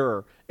theological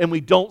error and we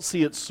don't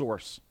see its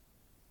source.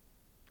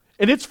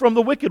 And it's from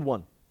the wicked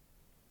one.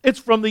 It's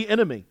from the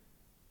enemy.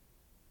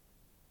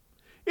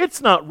 It's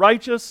not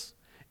righteous.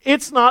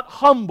 It's not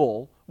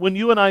humble when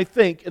you and I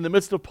think in the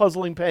midst of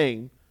puzzling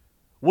pain,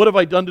 what have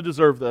I done to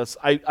deserve this?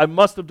 I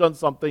must have done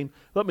something.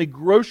 Let me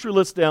grocery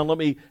list down. Let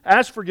me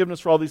ask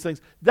forgiveness for all these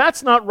things.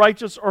 That's not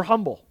righteous or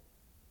humble.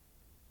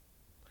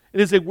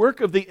 It is a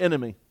work of the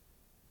enemy.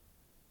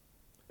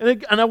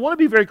 And I want to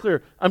be very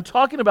clear. I'm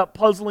talking about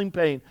puzzling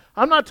pain.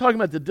 I'm not talking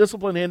about the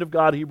disciplined hand of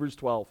God, Hebrews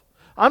 12.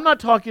 I'm not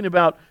talking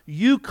about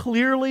you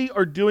clearly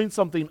are doing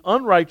something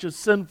unrighteous,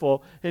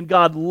 sinful, and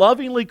God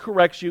lovingly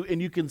corrects you and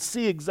you can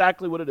see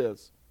exactly what it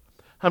is.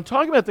 I'm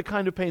talking about the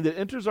kind of pain that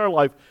enters our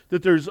life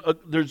that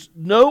there's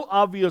no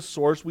obvious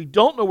source. We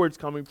don't know where it's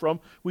coming from.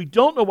 We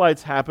don't know why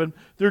it's happened.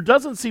 There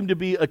doesn't seem to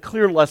be a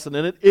clear lesson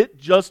in it. It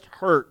just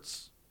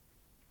hurts.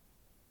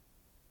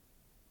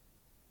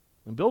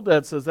 And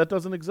Bildad says that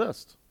doesn't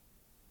exist.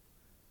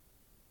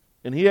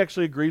 And he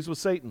actually agrees with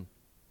Satan.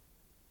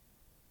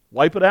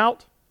 Wipe it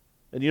out,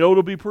 and you know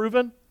what'll be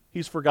proven?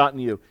 He's forgotten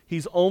you.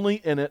 He's only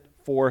in it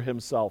for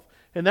himself.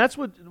 And that's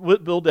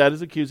what Bildad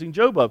is accusing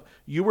Job of.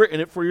 You were in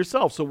it for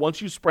yourself. So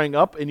once you sprang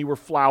up and you were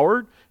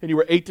flowered and you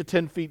were 8 to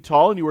 10 feet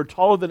tall and you were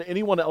taller than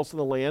anyone else in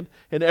the land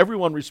and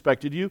everyone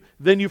respected you,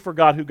 then you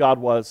forgot who God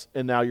was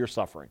and now you're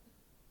suffering.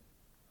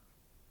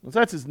 So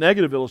that's his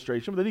negative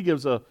illustration, but then he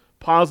gives a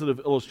positive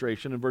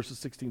illustration in verses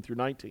 16 through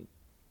 19.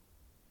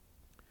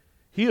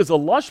 He is a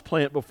lush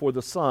plant before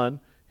the sun,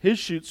 his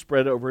shoots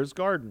spread over his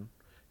garden.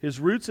 His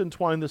roots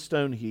entwine the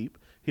stone heap.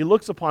 He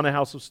looks upon a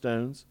house of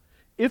stones.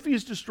 If he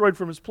is destroyed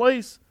from his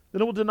place,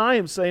 then it will deny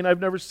him, saying, I've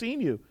never seen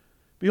you.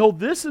 Behold,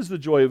 this is the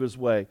joy of his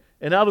way,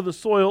 and out of the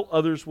soil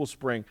others will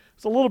spring.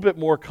 It's a little bit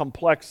more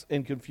complex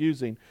and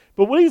confusing.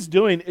 But what he's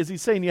doing is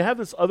he's saying you have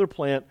this other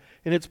plant,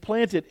 and it's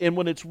planted, and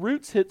when its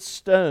roots hit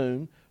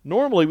stone,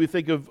 normally we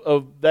think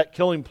of that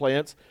killing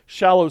plants,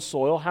 shallow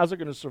soil, how's it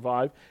going to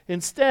survive?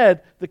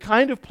 Instead, the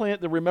kind of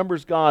plant that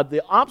remembers God,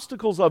 the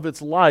obstacles of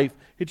its life,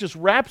 it just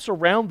wraps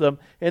around them,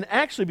 and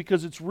actually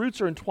because its roots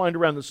are entwined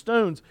around the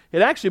stones,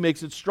 it actually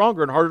makes it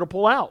stronger and harder to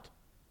pull out.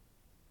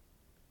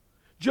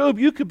 Job,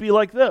 you could be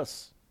like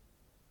this,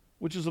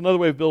 which is another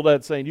way of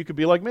Bildad saying you could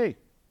be like me.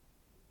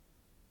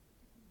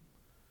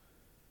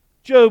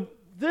 Job,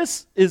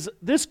 this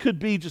could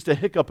be just a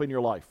hiccup in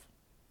your life.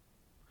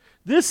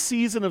 This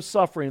season of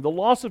suffering, the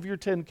loss of your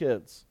 10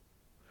 kids,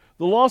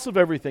 the loss of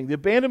everything, the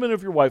abandonment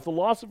of your wife, the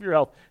loss of your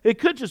health, it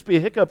could just be a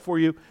hiccup for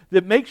you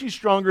that makes you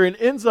stronger and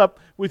ends up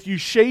with you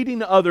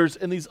shading others,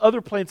 and these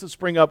other plants that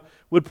spring up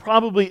would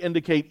probably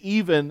indicate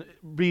even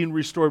being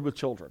restored with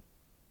children.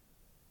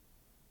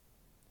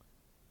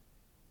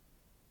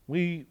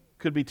 We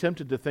could be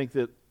tempted to think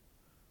that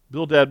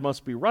Bildad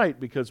must be right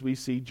because we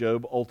see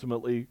Job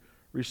ultimately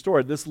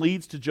restored. This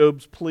leads to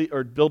Job's plea,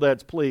 or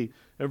Bildad's plea,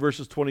 in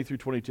verses 20 through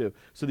 22.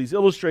 So these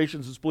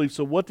illustrations is belief.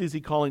 So what is he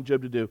calling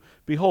Job to do?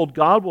 Behold,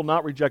 God will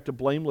not reject a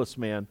blameless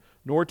man,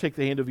 nor take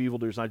the hand of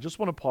evildoers. And I just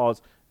want to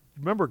pause.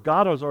 Remember,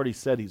 God has already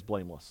said he's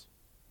blameless.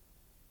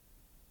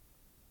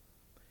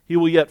 He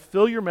will yet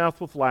fill your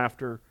mouth with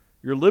laughter,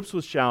 your lips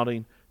with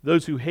shouting.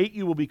 Those who hate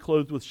you will be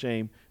clothed with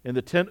shame, and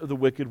the tent of the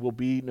wicked will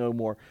be no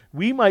more.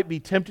 We might be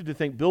tempted to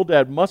think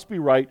Bildad must be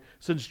right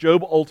since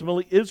Job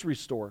ultimately is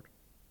restored.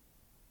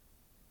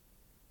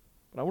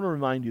 But I want to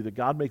remind you that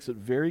God makes it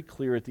very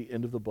clear at the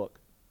end of the book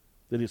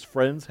that his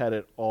friends had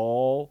it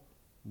all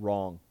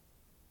wrong.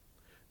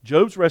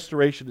 Job's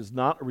restoration is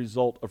not a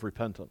result of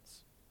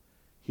repentance.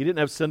 He didn't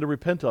have sin to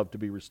repent of to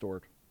be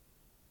restored.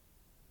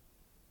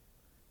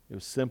 It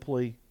was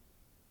simply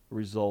a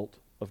result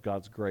of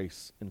God's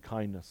grace and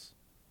kindness.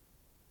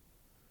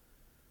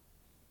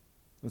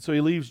 And so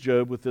he leaves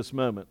Job with this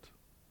moment.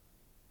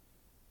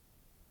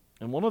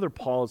 And one other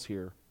pause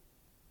here.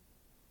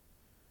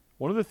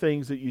 One of the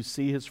things that you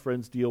see his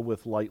friends deal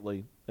with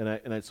lightly,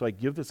 so I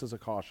give this as a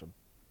caution,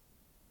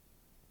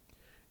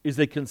 is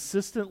they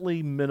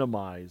consistently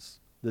minimize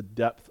the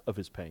depth of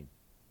his pain.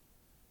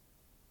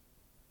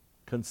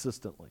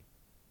 Consistently.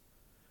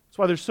 That's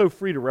why they're so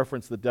free to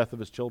reference the death of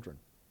his children.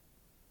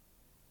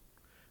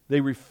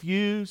 They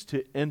refuse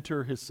to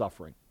enter his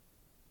suffering.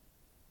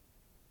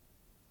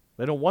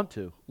 They don't want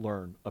to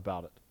learn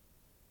about it.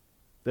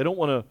 They don't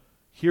want to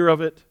hear of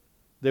it.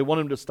 They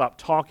want him to stop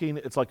talking.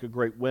 It's like a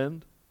great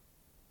wind.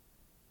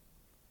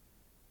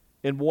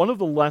 And one of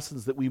the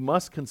lessons that we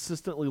must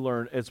consistently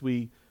learn as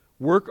we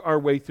work our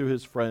way through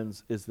his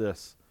friends is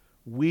this.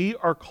 We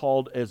are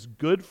called as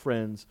good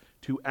friends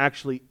to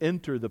actually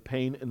enter the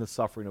pain and the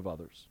suffering of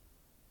others.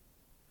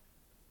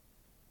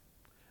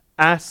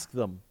 Ask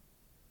them,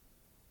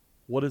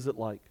 what is it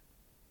like?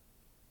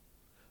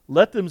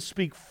 Let them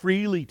speak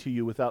freely to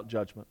you without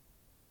judgment.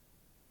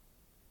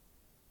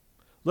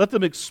 Let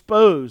them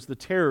expose the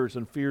terrors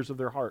and fears of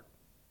their heart.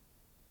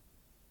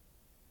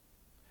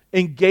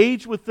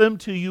 Engage with them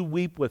till you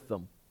weep with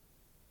them.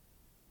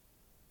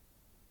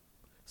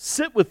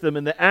 Sit with them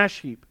in the ash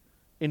heap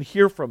and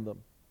hear from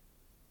them.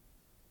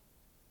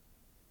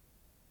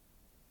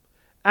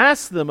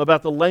 Ask them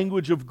about the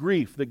language of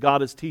grief that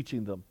God is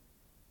teaching them.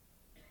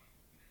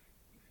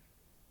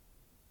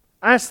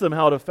 Ask them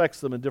how it affects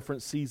them in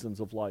different seasons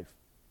of life,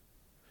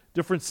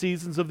 different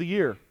seasons of the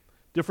year,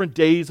 different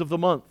days of the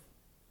month,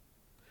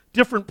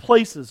 different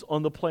places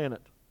on the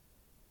planet.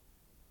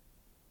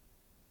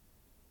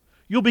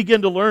 You'll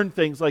begin to learn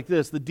things like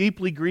this. The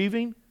deeply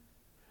grieving,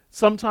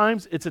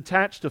 sometimes it's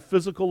attached to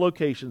physical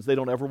locations they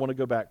don't ever want to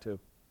go back to.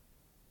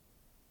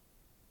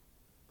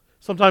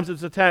 Sometimes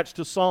it's attached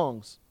to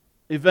songs,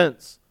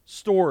 events,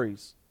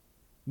 stories,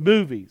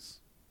 movies,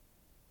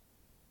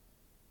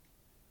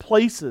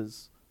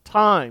 places,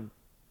 time.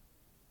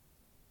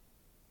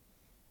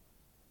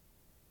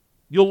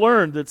 You'll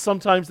learn that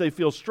sometimes they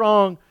feel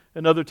strong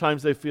and other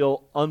times they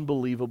feel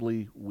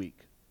unbelievably weak.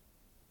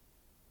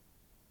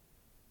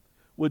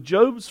 What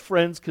Job's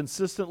friends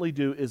consistently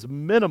do is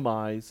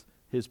minimize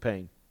his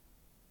pain.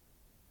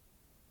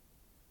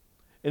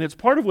 And it's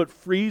part of what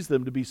frees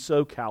them to be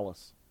so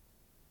callous.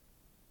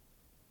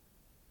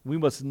 We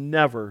must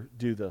never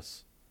do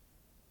this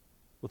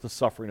with the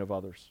suffering of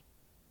others.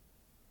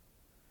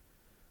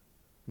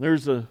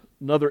 There's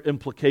another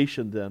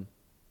implication then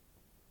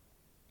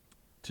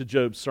to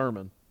Job's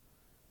sermon.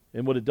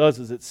 And what it does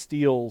is it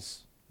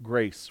steals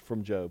grace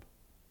from Job.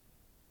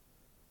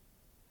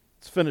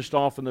 It's finished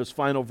off in those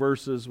final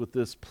verses with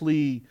this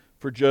plea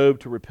for Job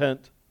to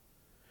repent.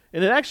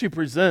 And it actually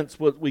presents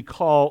what we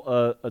call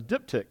a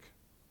diptych.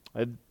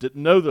 I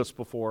didn't know this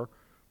before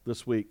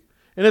this week.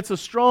 And it's a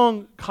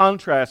strong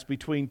contrast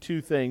between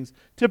two things,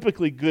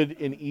 typically good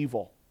and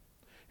evil.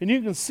 And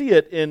you can see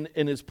it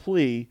in his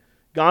plea.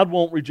 God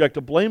won't reject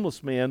a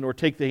blameless man nor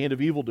take the hand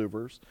of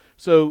evildoers.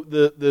 So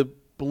the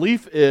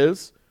belief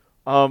is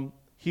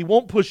he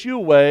won't push you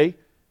away,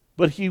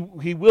 but he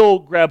will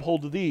grab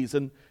hold of these.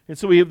 And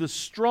so we have this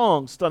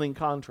strong, stunning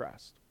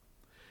contrast.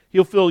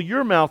 He'll fill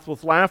your mouth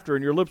with laughter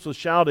and your lips with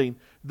shouting.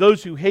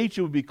 Those who hate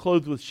you will be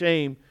clothed with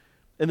shame,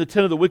 and the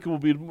tent of the wicked will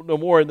be no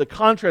more. And the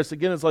contrast,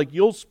 again, is like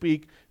you'll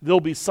speak,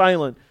 they'll be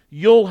silent.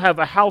 You'll have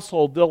a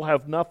household, they'll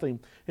have nothing.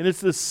 And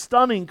it's this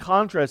stunning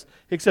contrast,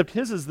 except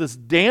his is this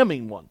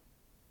damning one.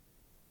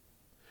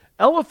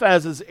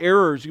 Eliphaz's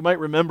errors, you might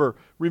remember,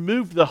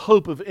 removed the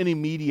hope of any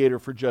mediator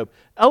for Job.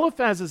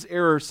 Eliphaz's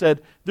error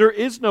said, there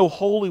is no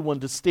holy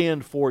one to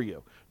stand for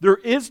you. There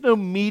is no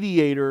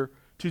mediator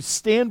to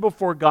stand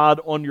before God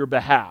on your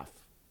behalf.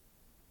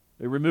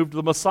 They removed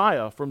the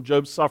Messiah from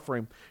Job's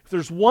suffering. If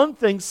there's one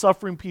thing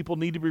suffering people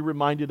need to be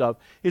reminded of,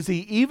 is he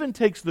even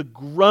takes the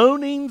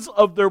groanings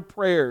of their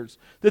prayers,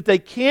 that they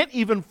can't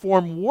even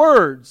form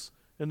words,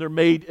 and they're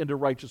made into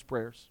righteous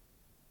prayers.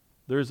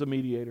 There is a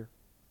mediator.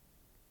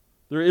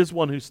 There is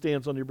one who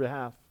stands on your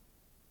behalf.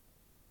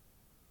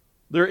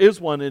 There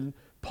is one, and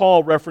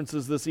Paul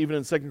references this even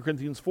in 2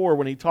 Corinthians 4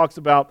 when he talks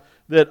about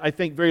that I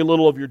think very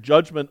little of your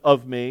judgment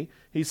of me.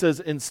 He says,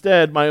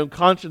 instead, my own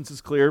conscience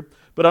is clear,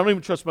 but I don't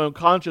even trust my own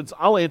conscience.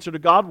 I'll answer to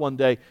God one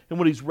day. And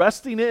what he's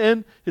resting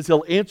in is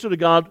he'll answer to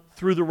God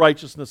through the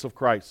righteousness of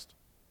Christ.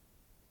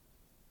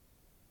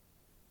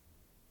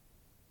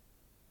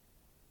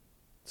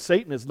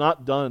 Satan is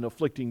not done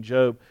afflicting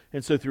Job,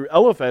 and so through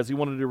Eliphaz he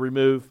wanted to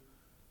remove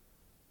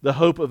the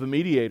hope of a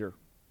mediator.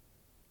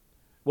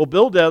 Well,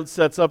 Bildad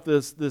sets up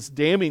this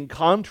damning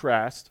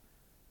contrast,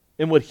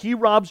 and what he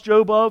robs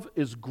Job of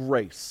is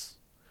grace.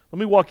 Let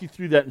me walk you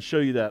through that and show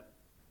you that.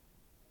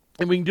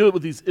 And we can do it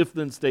with these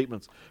if-then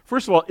statements.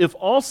 First of all, if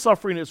all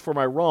suffering is for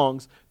my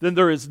wrongs, then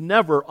there is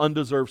never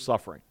undeserved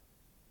suffering.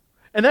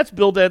 And that's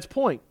Bildad's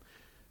point.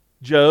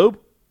 Job,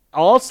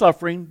 all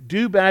suffering,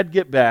 do bad,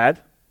 get bad.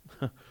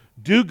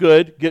 Do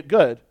good, get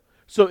good.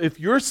 So if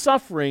you're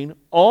suffering,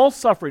 all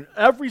suffering,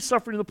 every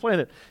suffering on the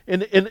planet,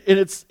 and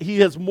he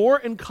has more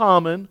in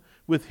common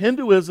with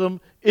Hinduism,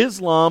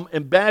 Islam,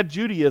 and bad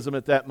Judaism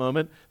at that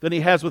moment than he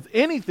has with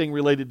anything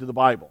related to the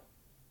Bible.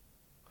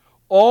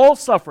 All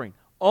suffering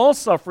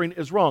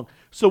is wrong.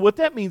 So what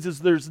that means is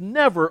there's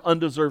never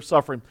undeserved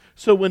suffering.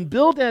 So when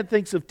Bildad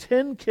thinks of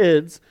 10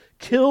 kids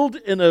killed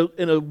in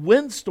a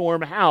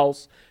windstorm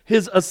house,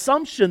 his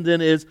assumption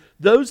then is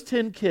those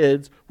 10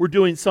 kids were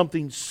doing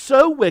something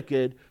so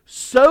wicked,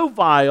 so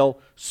vile,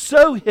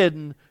 so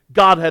hidden,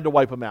 God had to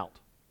wipe them out.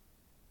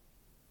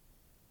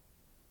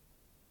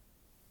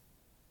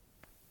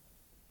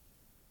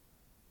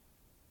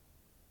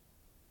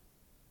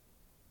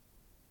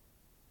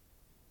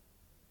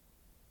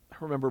 I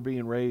remember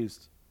being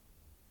raised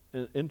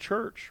in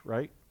church,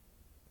 right?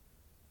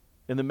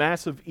 In the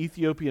massive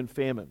Ethiopian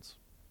famines.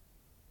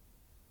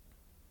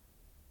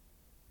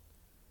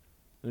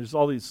 There's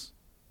all these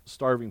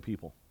starving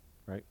people,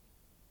 right?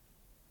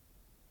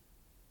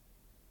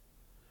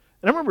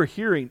 And I remember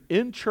hearing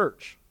in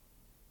church,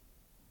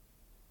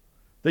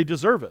 they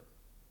deserve it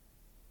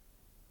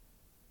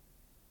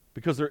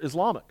because they're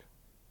Islamic.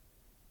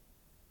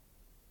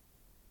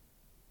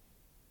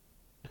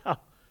 Now,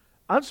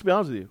 I'll just be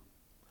honest with you.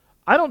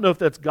 I don't know if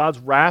that's God's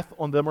wrath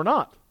on them or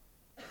not.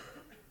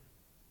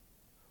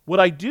 What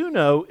I do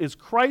know is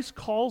Christ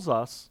calls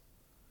us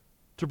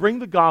to bring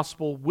the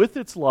gospel with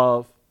its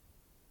love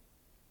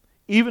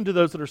even to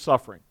those that are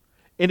suffering.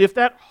 And if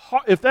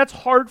that's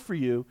hard for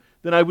you,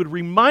 then I would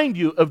remind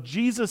you of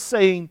Jesus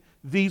saying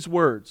these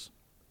words.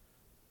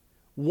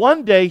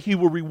 One day he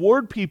will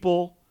reward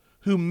people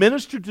who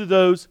minister to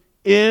those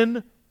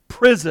in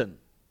prison,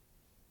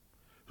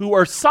 who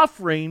are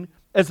suffering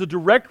as a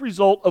direct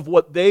result of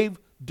what they've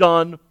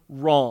done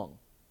wrong.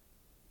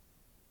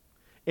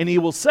 And he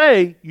will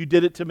say, you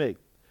did it to me.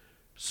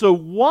 So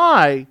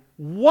why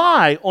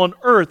on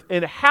earth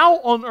and how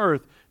on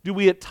earth do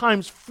we at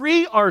times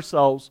free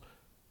ourselves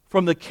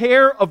from the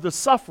care of the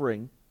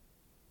suffering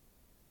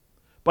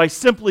by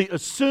simply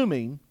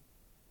assuming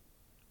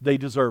they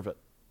deserve it?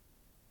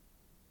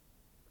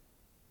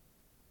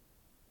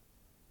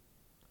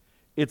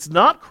 It's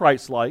not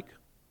Christ-like.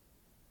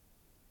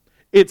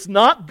 It's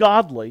not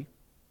godly.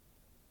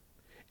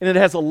 And it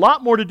has a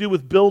lot more to do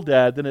with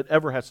Bildad than it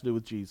ever has to do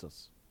with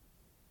Jesus.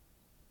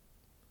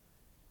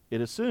 It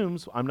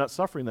assumes I'm not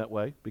suffering that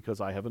way because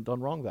I haven't done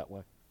wrong that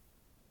way.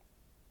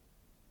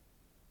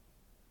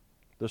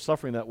 They're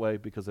suffering that way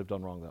because they've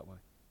done wrong that way.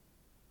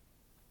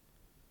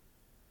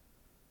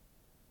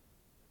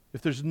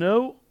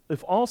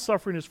 If all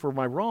suffering is for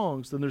my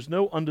wrongs, then there's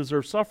no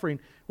undeserved suffering.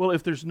 Well,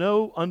 if there's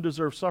no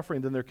undeserved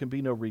suffering, then there can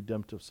be no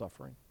redemptive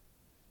suffering.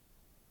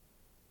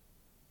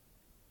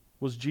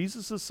 Was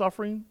Jesus'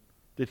 suffering,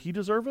 did he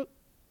deserve it?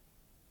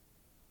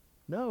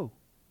 No.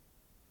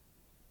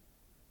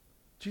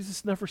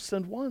 Jesus never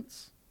sinned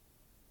once.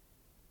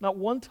 Not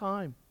one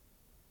time.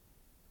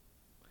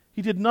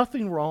 He did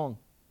nothing wrong.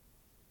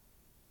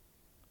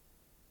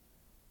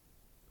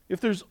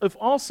 If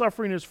all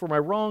suffering is for my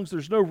wrongs,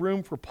 there's no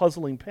room for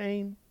puzzling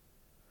pain.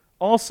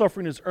 All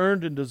suffering is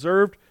earned and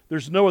deserved.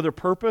 There's no other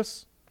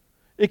purpose.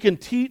 It can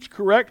teach,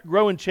 correct,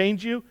 grow, and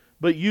change you,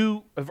 but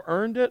you have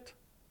earned it.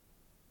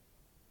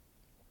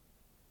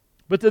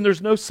 But then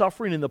there's no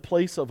suffering in the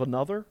place of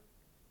another.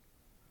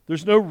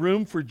 There's no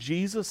room for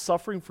Jesus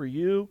suffering for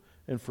you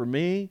and for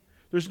me.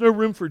 There's no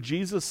room for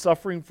Jesus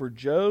suffering for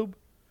Job.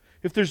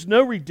 If there's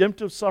no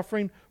redemptive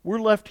suffering,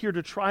 we're left here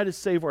to try to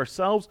save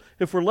ourselves.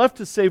 If we're left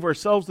to save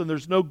ourselves, then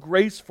there's no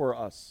grace for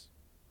us.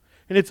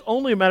 And it's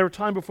only a matter of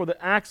time before the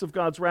axe of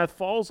God's wrath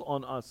falls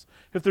on us.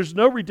 If there's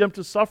no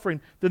redemptive suffering,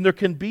 then there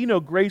can be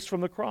no grace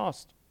from the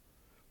cross.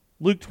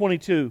 Luke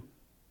 22.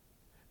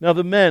 Now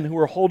the men who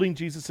were holding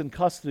Jesus in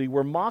custody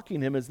were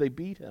mocking him as they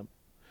beat him.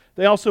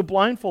 They also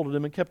blindfolded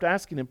him and kept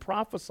asking him,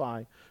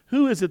 "Prophesy,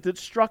 who is it that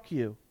struck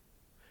you?"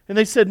 And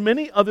they said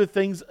many other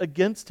things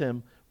against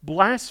him,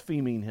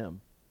 blaspheming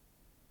him.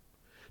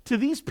 To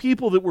these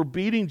people that were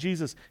beating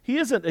Jesus, he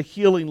isn't a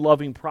healing,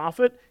 loving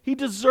prophet. He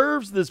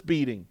deserves this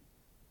beating.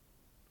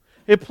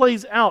 It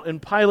plays out in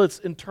Pilate's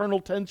internal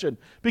tension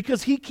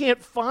because he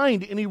can't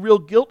find any real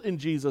guilt in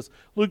Jesus.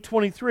 Luke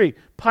 23,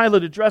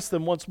 Pilate addressed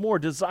them once more,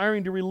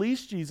 desiring to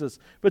release Jesus,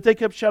 but they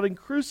kept shouting,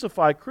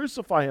 "Crucify,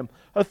 crucify him."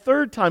 A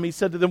third time he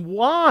said to them,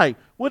 "Why?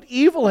 What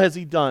evil has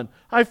he done?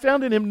 I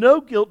found in him no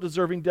guilt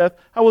deserving death.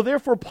 I will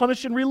therefore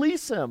punish and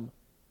release him."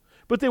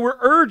 But they were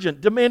urgent,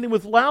 demanding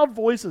with loud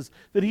voices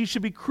that he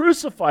should be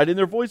crucified, and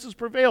their voices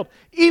prevailed.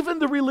 Even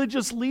the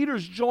religious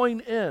leaders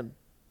joined in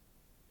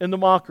the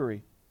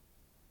mockery.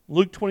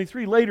 Luke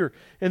 23, later,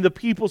 and the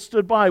people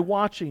stood by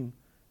watching,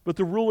 but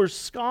the rulers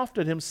scoffed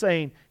at him,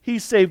 saying, "He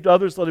saved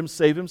others, let him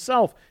save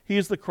himself. He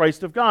is the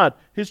Christ of God,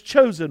 his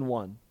chosen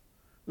one."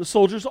 The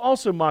soldiers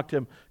also mocked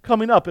him,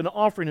 coming up and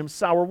offering him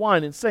sour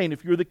wine and saying,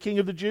 "If you are the king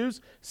of the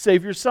Jews,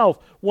 save yourself."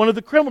 One of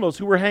the criminals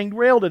who were hanged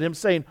railed at him,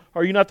 saying,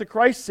 "Are you not the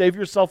Christ? Save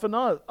yourself and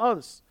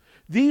us."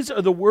 These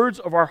are the words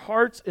of our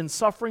hearts in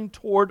suffering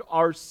toward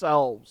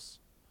ourselves.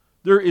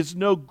 There is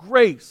no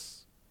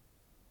grace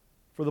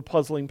for the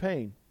puzzling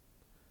pain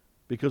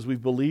because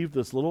we've believed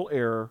this little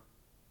error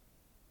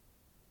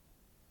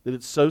that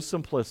it's so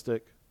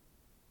simplistic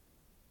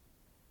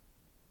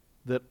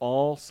that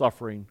all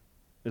suffering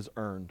is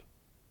earned.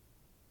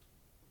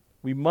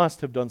 We must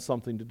have done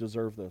something to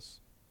deserve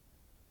this.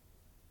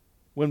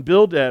 When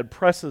Bildad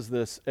presses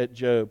this at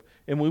Job,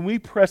 and when we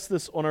press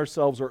this on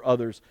ourselves or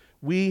others,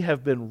 we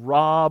have been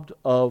robbed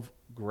of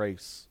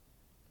grace.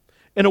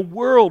 In a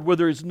world where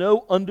there is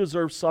no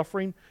undeserved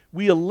suffering,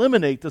 we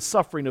eliminate the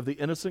suffering of the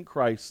innocent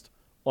Christ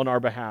on our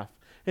behalf.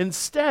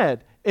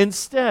 Instead,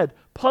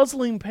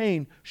 puzzling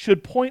pain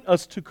should point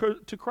us to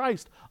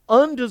Christ.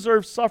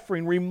 Undeserved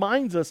suffering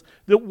reminds us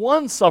that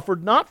one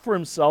suffered not for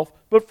himself,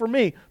 but for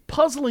me.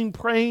 Puzzling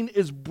pain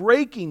is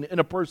breaking in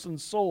a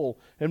person's soul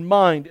and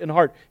mind and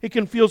heart. It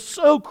can feel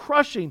so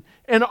crushing,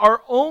 and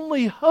our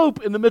only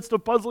hope in the midst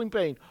of puzzling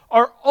pain,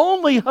 our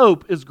only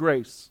hope is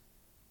grace.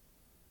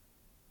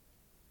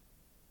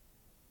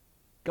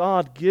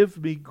 God,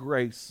 give me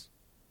grace.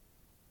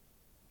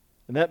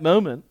 In that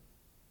moment,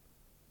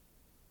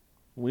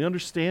 when we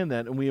understand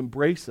that and we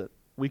embrace it,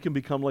 we can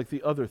become like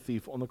the other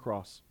thief on the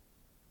cross.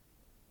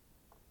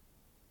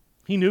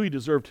 He knew he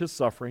deserved his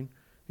suffering.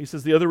 He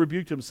says, the other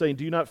rebuked him, saying,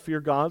 "Do you not fear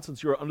God,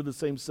 since you are under the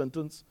same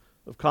sentence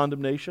of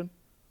condemnation?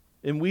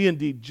 And we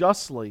indeed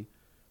justly,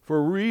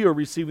 for we are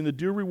receiving the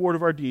due reward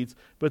of our deeds.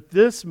 But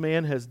this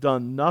man has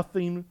done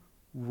nothing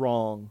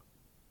wrong."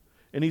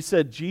 And he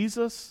said,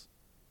 "Jesus,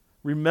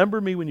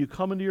 remember me when you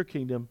come into your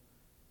kingdom."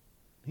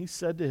 He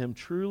said to him,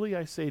 "Truly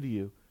I say to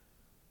you,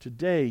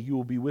 today you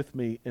will be with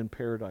me in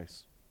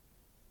paradise."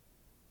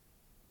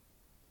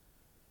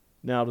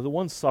 Now, to the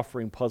one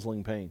suffering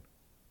puzzling pain,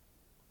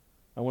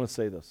 I want to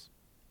say this.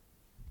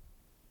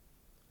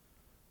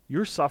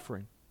 You're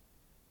suffering.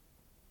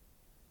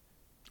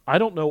 I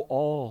don't know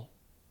all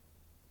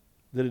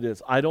that it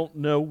is. I don't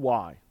know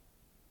why.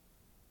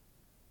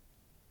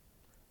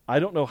 I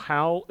don't know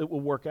how it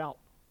will work out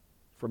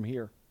from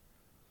here.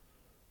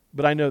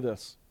 But I know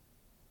this.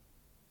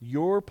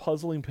 Your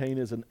puzzling pain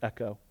is an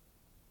echo.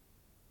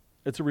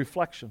 It's a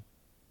reflection.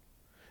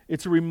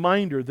 It's a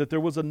reminder that there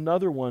was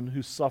another one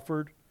who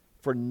suffered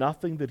for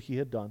nothing that he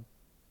had done.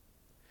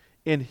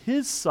 And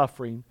his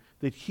suffering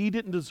that he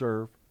didn't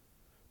deserve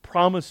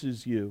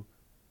promises you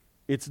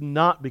it's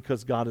not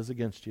because God is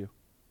against you.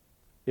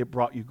 It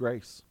brought you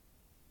grace.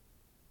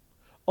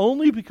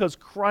 Only because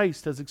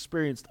Christ has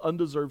experienced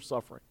undeserved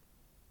suffering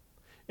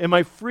am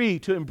I free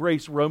to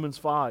embrace Romans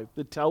 5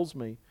 that tells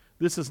me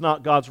this is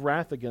not God's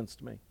wrath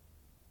against me.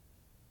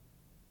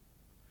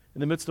 In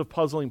the midst of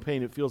puzzling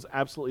pain, it feels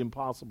absolutely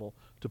impossible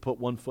to put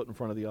one foot in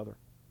front of the other.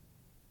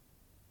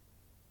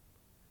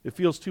 It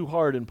feels too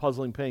hard in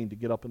puzzling pain to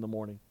get up in the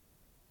morning,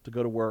 to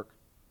go to work,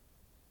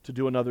 to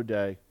do another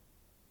day,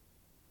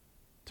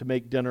 to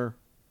make dinner,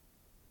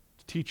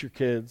 to teach your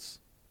kids,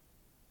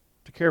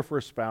 to care for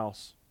a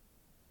spouse,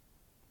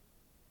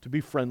 to be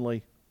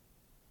friendly,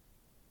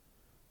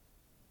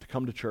 to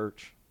come to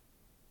church,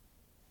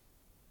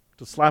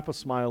 to slap a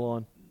smile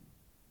on.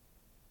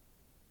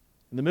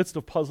 In the midst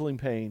of puzzling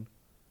pain,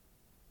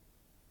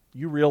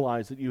 you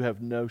realize that you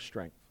have no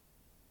strength.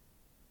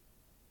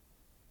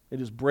 It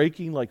is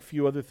breaking like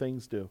few other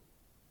things do.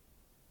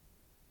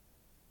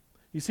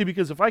 You see,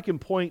 because if I can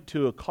point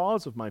to a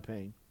cause of my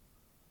pain,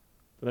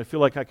 then I feel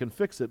like I can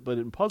fix it, but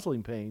in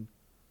puzzling pain,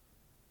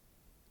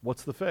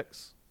 what's the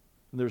fix?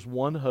 And there's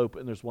one hope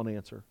and there's one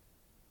answer.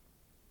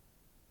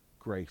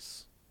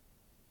 Grace.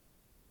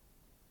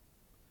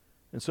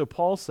 And so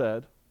Paul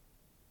said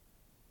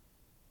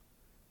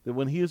that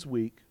when he is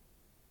weak,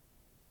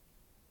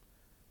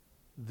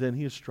 then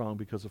he is strong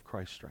because of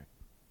Christ's strength.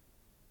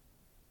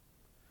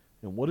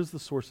 And what is the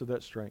source of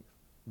that strength?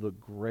 The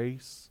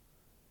grace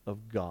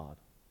of God.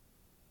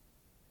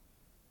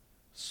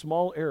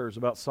 Small errors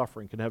about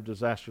suffering can have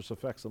disastrous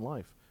effects in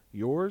life.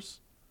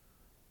 Yours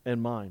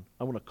and mine.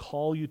 I want to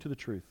call you to the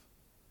truth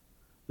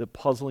that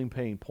puzzling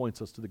pain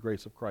points us to the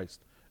grace of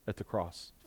Christ at the cross.